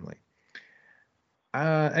inadvertently?"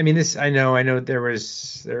 I mean, I know there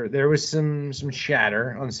was some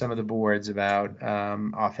chatter on some of the boards about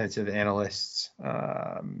offensive analysts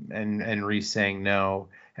and Rees saying no,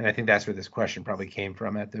 and I think that's where this question probably came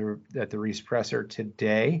from at the Rees presser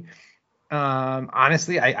today.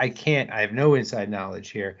 Honestly, I have no inside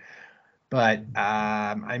knowledge here, but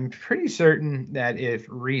I'm pretty certain that if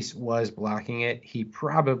Rees was blocking it, he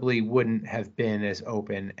probably wouldn't have been as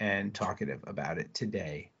open and talkative about it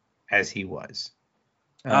today as he was.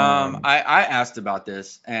 I asked about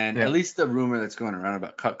this, and at least the rumor that's going around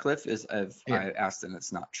about Cutcliffe is I asked, and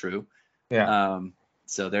it's not true. Yeah.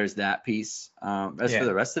 So there's that piece. As for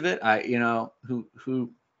the rest of it,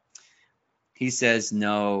 who he says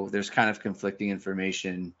no, there's kind of conflicting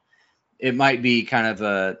information. It might be kind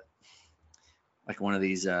of like one of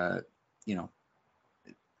these,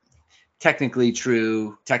 technically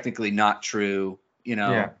true, technically not true,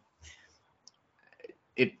 Yeah.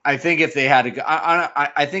 I think if they had a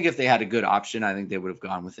good option, I think they would have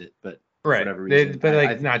gone with it. But for whatever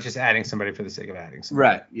reason, not just adding somebody for the sake of adding somebody.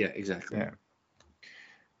 Right. Yeah. Exactly. Yeah.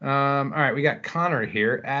 All right, we got Connor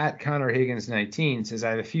here @ConnorHiggins19 says,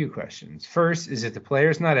 "I have a few questions. First, is it the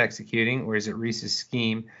players not executing, or is it Rees's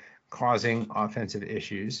scheme causing offensive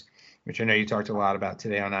issues?" Which I know you talked a lot about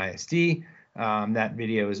today on ISD. That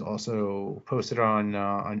video is also posted on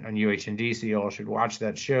UHND, so you all should watch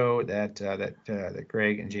that show that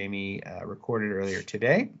Greg and Jamie recorded earlier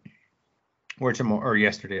today, or tomorrow, or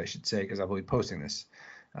yesterday, I should say, because I will be posting this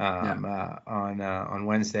on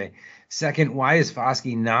Wednesday. Second, why is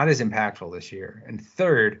Foskey not as impactful this year? And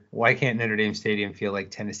third, why can't Notre Dame Stadium feel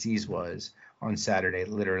like Tennessee's was on Saturday,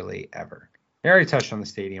 literally ever? I already touched on the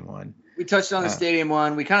stadium one. We touched on the stadium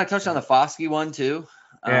one. We kind of touched on the Foskey one too.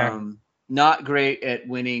 Yeah. Not great at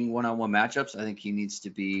winning one-on-one matchups. I think he needs to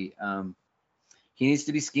be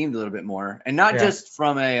schemed a little bit more, and not just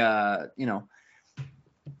from a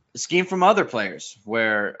scheme from other players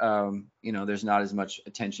where there's not as much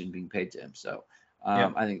attention being paid to him. So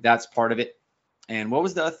I think that's part of it. And what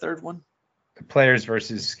was the third one? Players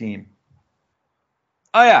versus scheme.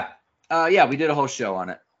 Oh yeah. We did a whole show on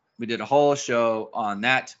it. We did a whole show on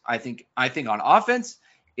that. I think on offense,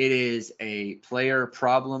 it is a player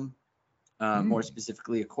problem. More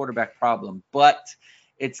specifically, a quarterback problem, but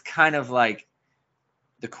it's kind of like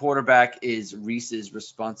the quarterback is Rees's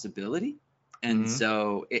responsibility. And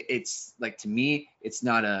so it's like, to me, it's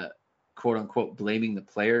not a quote unquote blaming the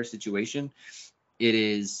player situation. It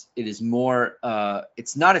is more,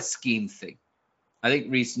 it's not a scheme thing. I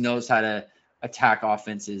think Rees knows how to attack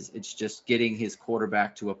offenses. It's just getting his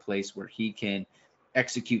quarterback to a place where he can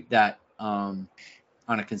execute that on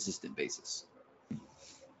a consistent basis.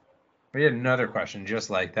 We had another question just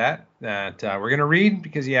like that we're going to read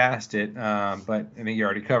because you asked it, but I think you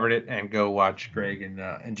already covered it, and go watch Greg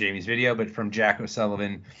and Jamie's video. But from Jack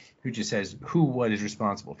O'Sullivan, who just says, what is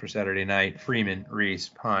responsible for Saturday night? Freeman, Rees,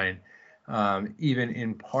 Pine, even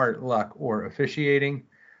in part luck or officiating,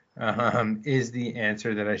 is the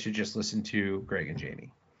answer that I should just listen to Greg and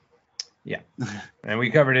Jamie. Yeah, and we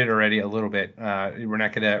covered it already a little bit. We're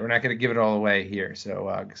not gonna give it all away here,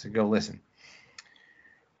 so go listen.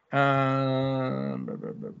 Here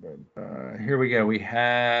we go. We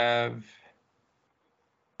have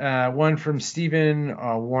one from Stephen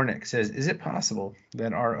Warnick says, is it possible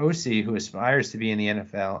that our OC who aspires to be in the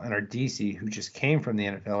NFL and our DC who just came from the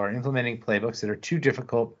NFL are implementing playbooks that are too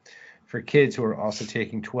difficult for kids who are also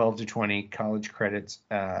taking 12 to 20 college credits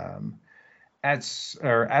at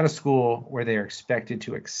a school where they are expected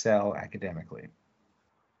to excel academically?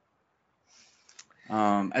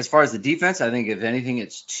 As far as the defense, I think if anything,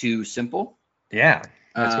 it's too simple. Yeah,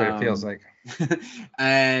 that's what it feels like.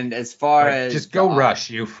 And as far as just go rush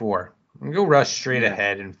U4, go rush straight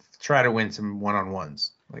ahead and try to win some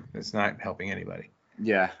one-on-ones. Like it's not helping anybody.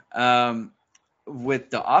 Yeah. With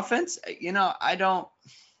the offense, I don't.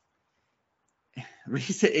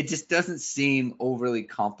 It just doesn't seem overly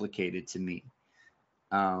complicated to me.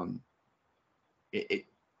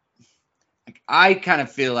 I kind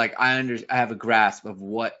of feel like I have a grasp of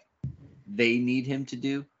what they need him to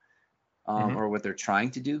do, or what they're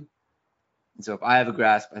trying to do. And so if I have a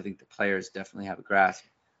grasp, I think the players definitely have a grasp.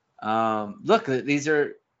 Look, these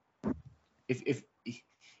are,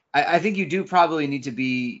 I think you do probably need to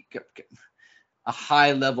be a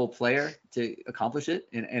high level player to accomplish it.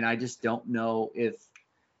 And I just don't know if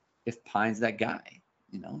Pine's that guy.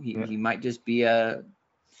 He might just be a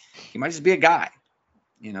guy.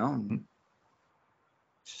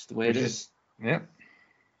 It's just the way it is. Yep.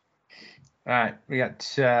 All right, we got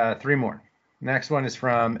 3 more. Next one is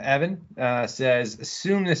from Evan. Says,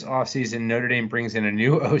 assume this offseason Notre Dame brings in a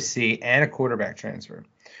new OC and a quarterback transfer.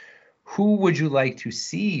 Who would you like to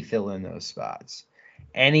see fill in those spots?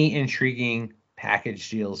 Any intriguing package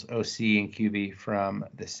deals, OC and QB from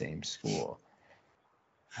the same school?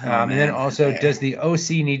 And then also, does the OC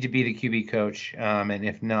need to be the QB coach? And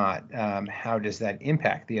if not, how does that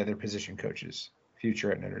impact the other position coaches'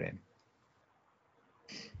 future at Notre Dame?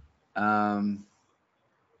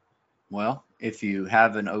 Well, if you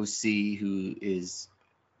have an OC who is,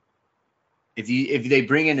 if they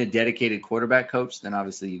bring in a dedicated quarterback coach, then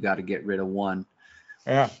obviously you got to get rid of one.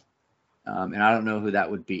 Yeah. And I don't know who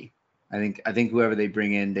that would be. I think whoever they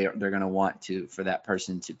bring in, they're going to want for that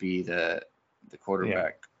person to be the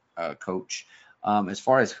quarterback coach. As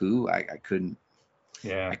far as who, I couldn't.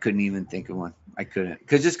 Yeah. I couldn't even think of one. I couldn't,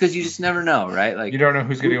 because you just never know, right? Like you don't know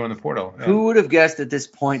who's going to go in the portal. Yeah. Who would have guessed at this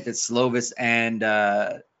point that Slovis and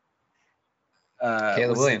Caleb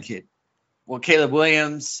Williams. Caleb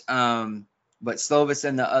Williams, but Slovis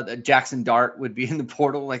and the other Jackson Dart would be in the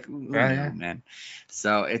portal. Like, man.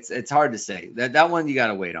 So it's hard to say. That one you got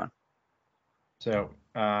to wait on. So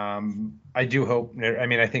I do hope.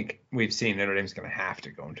 I think we've seen Notre Dame's going to have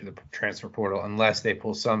to go into the transfer portal unless they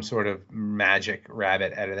pull some sort of magic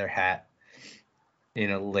rabbit out of their hat in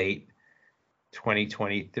a late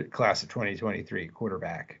 2020 class of 2023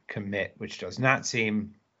 quarterback commit, which does not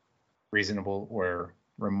seem reasonable or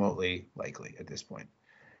remotely likely at this point.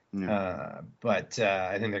 But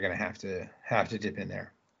I think they're going to have to dip in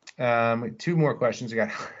there. 2 more questions. We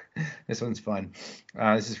got this one's fun.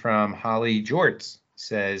 This is from Holly Jorts.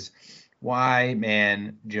 Says, why,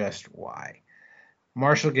 man, just why?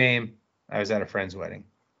 Marshall game, I was at a friend's wedding.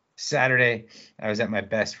 Saturday, I was at my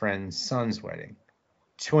best friend's son's wedding.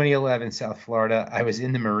 2011 South Florida, I was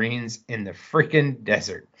in the Marines in the freaking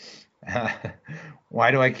desert. Why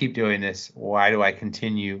do I keep doing this? Why do I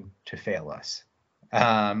continue to fail us?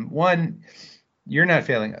 One, you're not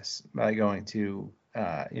failing us by going to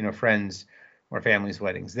friends or family's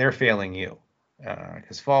weddings. They're failing you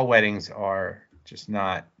because fall weddings are just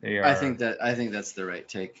not. They are. I think that's the right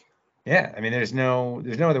take. Yeah, there's no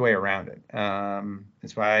other way around it.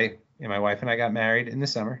 That's why my wife and I got married in the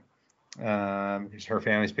summer. Because her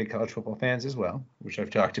family's big college football fans as well, which I've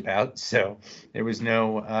talked about. So there was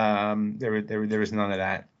no there was none of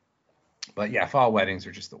that. But yeah, fall weddings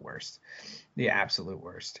are just the worst, the absolute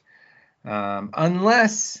worst.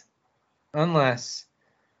 Unless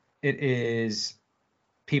it is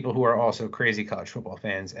people who are also crazy college football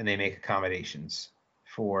fans and they make accommodations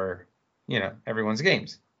for everyone's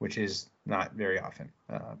games, which is not very often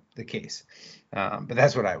the case. But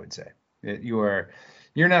that's what I would say.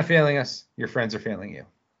 You're not failing us. Your friends are failing you.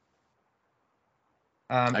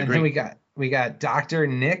 And then we got Dr.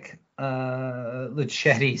 Nick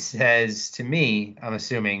Luchetti says to me, I'm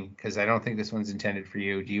assuming, because I don't think this one's intended for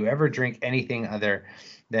you, do you ever drink anything other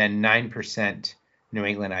than 9% New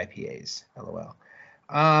England IPAs? LOL.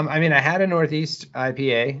 I had a Northeast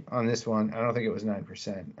IPA on this one. I don't think it was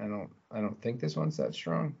 9%. I don't think this one's that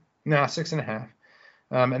strong. No, 6.5.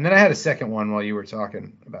 And then I had a second one while you were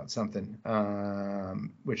talking about something,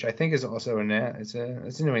 which I think is also it's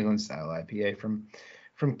a New England style IPA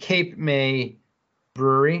from Cape May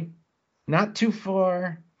Brewery, not too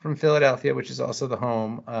far from Philadelphia, which is also the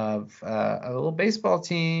home of a little baseball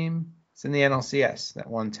team. It's in the NLCS that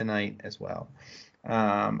won tonight as well.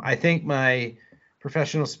 I think my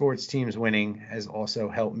professional sports teams winning has also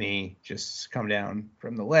helped me just come down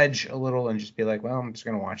from the ledge a little and just be like, well, I'm just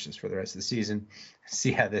going to watch this for the rest of the season,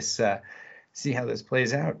 see how this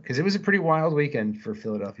plays out, because it was a pretty wild weekend for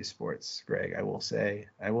Philadelphia sports, Greg. I will say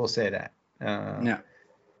that. Yeah.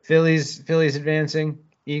 Phillies advancing,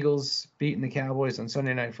 Eagles beating the Cowboys on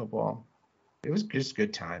Sunday Night Football. It was just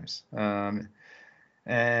good times.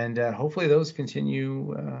 And hopefully those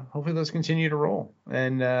continue to roll,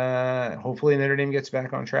 and hopefully Notre Dame gets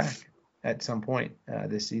back on track at some point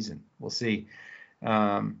this season. We'll see.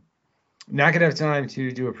 Not gonna have time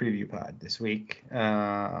to do a preview pod this week,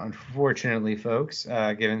 unfortunately, folks,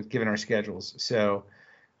 given our schedules. So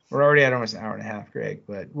we're already at almost an hour and a half, Greg.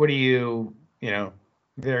 But what do you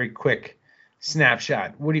very quick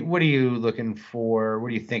snapshot? What are you looking for? What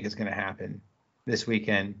do you think is going to happen this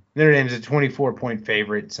weekend? Notre Dame's a 24-point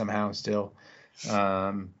favorite somehow still.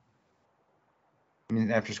 After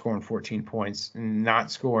scoring 14 points and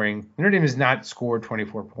not scoring, Notre Dame has not scored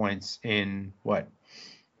 24 points in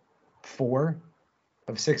 4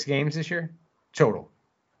 of 6 games this year total,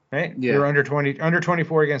 right? Yeah. They were under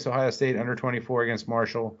 24 against Ohio State, under 24 against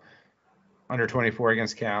Marshall, under 24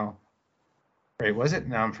 against Cal. Right, was it?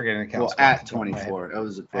 No, I'm forgetting the Cal. Well, at 24, that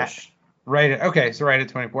was a push. Right. Okay, so right at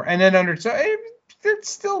 24, and then under. So it's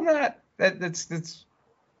still not. That's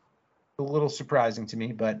a little surprising to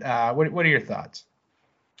me. But what are your thoughts?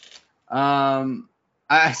 I'm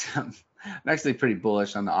actually pretty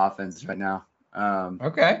bullish on the offense right now.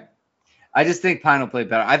 Okay. I just think Pine will play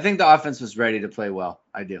better. I think the offense was ready to play well.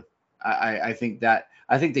 I do. I think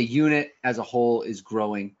the unit as a whole is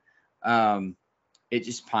growing.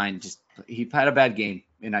 He had a bad game,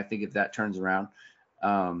 and I think if that turns around,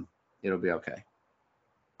 it'll be okay.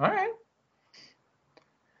 All right.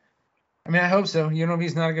 I mean, I hope so.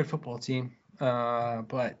 UNLV's not a good football team,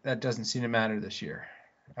 but that doesn't seem to matter this year.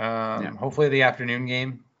 Hopefully the afternoon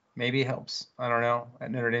game maybe helps. I don't know,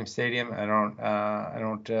 at Notre Dame Stadium. I don't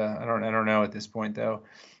know at this point though.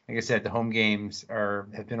 Like I said, the home games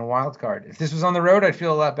have been a wild card. If this was on the road, I'd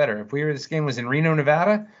feel a lot better. If this game was in Reno,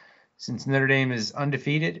 Nevada, since Notre Dame is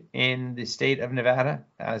undefeated in the state of Nevada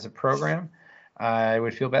as a program, I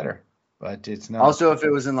would feel better. But it's not. Also, if it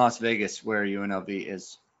was in Las Vegas, where UNLV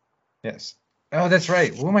is. Yes. Oh, that's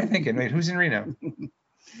right. What am I thinking? Wait, who's in Reno?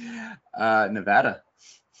 Nevada.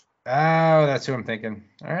 Oh, that's who I'm thinking.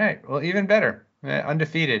 All right. Well, even better.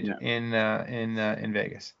 Undefeated in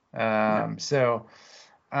Vegas. So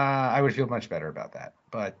I would feel much better about that.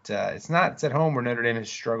 But it's not. It's at home where Notre Dame has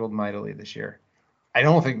struggled mightily this year. I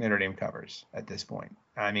don't think Notre Dame covers at this point.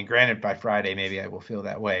 I mean, granted, by Friday maybe I will feel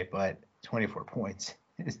that way, but 24 points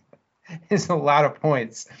is a lot of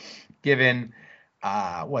points given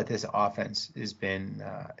what this offense has been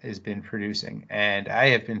producing. And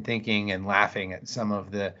I have been thinking and laughing at some of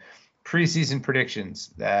the preseason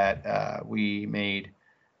predictions that we made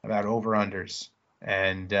about over-unders,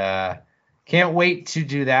 and can't wait to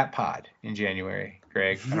do that pod in January,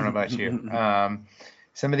 Greg. I don't know about you.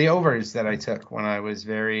 Some of the overs that I took when I was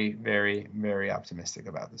very, very, very optimistic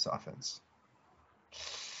about this offense.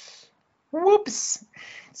 Whoops.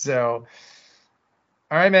 So,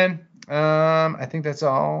 all right, man. I think that's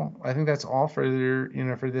all. I think that's all for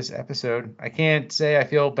this episode. I can't say I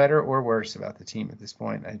feel better or worse about the team at this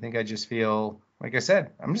point. I think I just feel, like I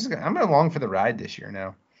said, I'm along for the ride this year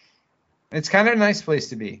now. It's kind of a nice place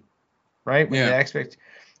to be, right? When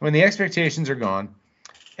the expectations are gone,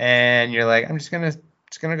 and you're like, I'm just gonna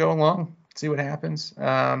go along, see what happens.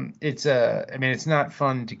 It's not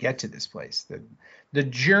fun to get to this place. The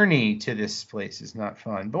journey to this place is not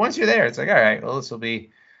fun. But once you're there, it's like, all right, well,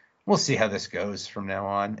 we'll see how this goes from now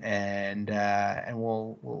on, and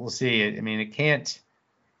we'll see it. It can.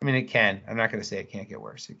 I'm not going to say it can't get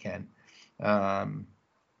worse. It can.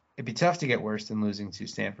 It'd be tough to get worse than losing to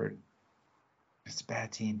Stanford. It's a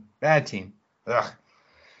bad team. Ugh.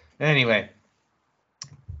 Anyway.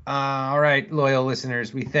 All right, loyal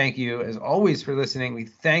listeners, we thank you as always for listening. We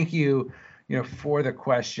thank you, for the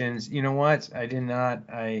questions. You know what? I did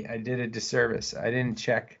a disservice. I didn't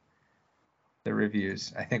check the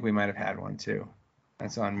reviews. I think we might have had one too.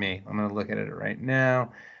 That's on me. I'm going to look at it right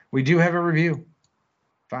now. We do have a review.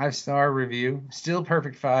 5-star review. Still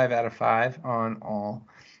perfect 5 out of 5 on all.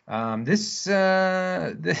 The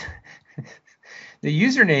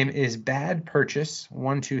username is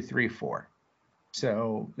badpurchase1234.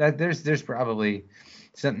 So that there's probably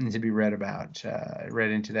something to be read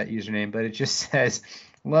into that username, but it just says,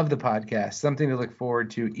 love the podcast, something to look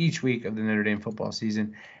forward to each week of the Notre Dame football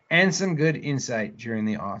season, and some good insight during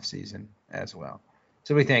the off season as well.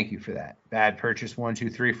 So we thank you for that. Bad Purchase 1, 2,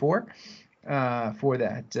 3, 4 for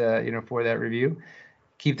that review.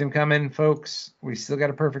 Keep them coming, folks. We still got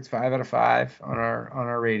a perfect 5 out of 5 on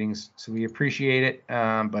our ratings, so we appreciate it.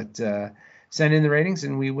 But send in the ratings,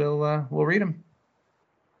 and we'll read them.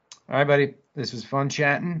 All right, buddy. This was fun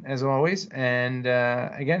chatting as always, and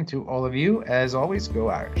again, to all of you, as always, go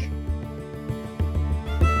Irish.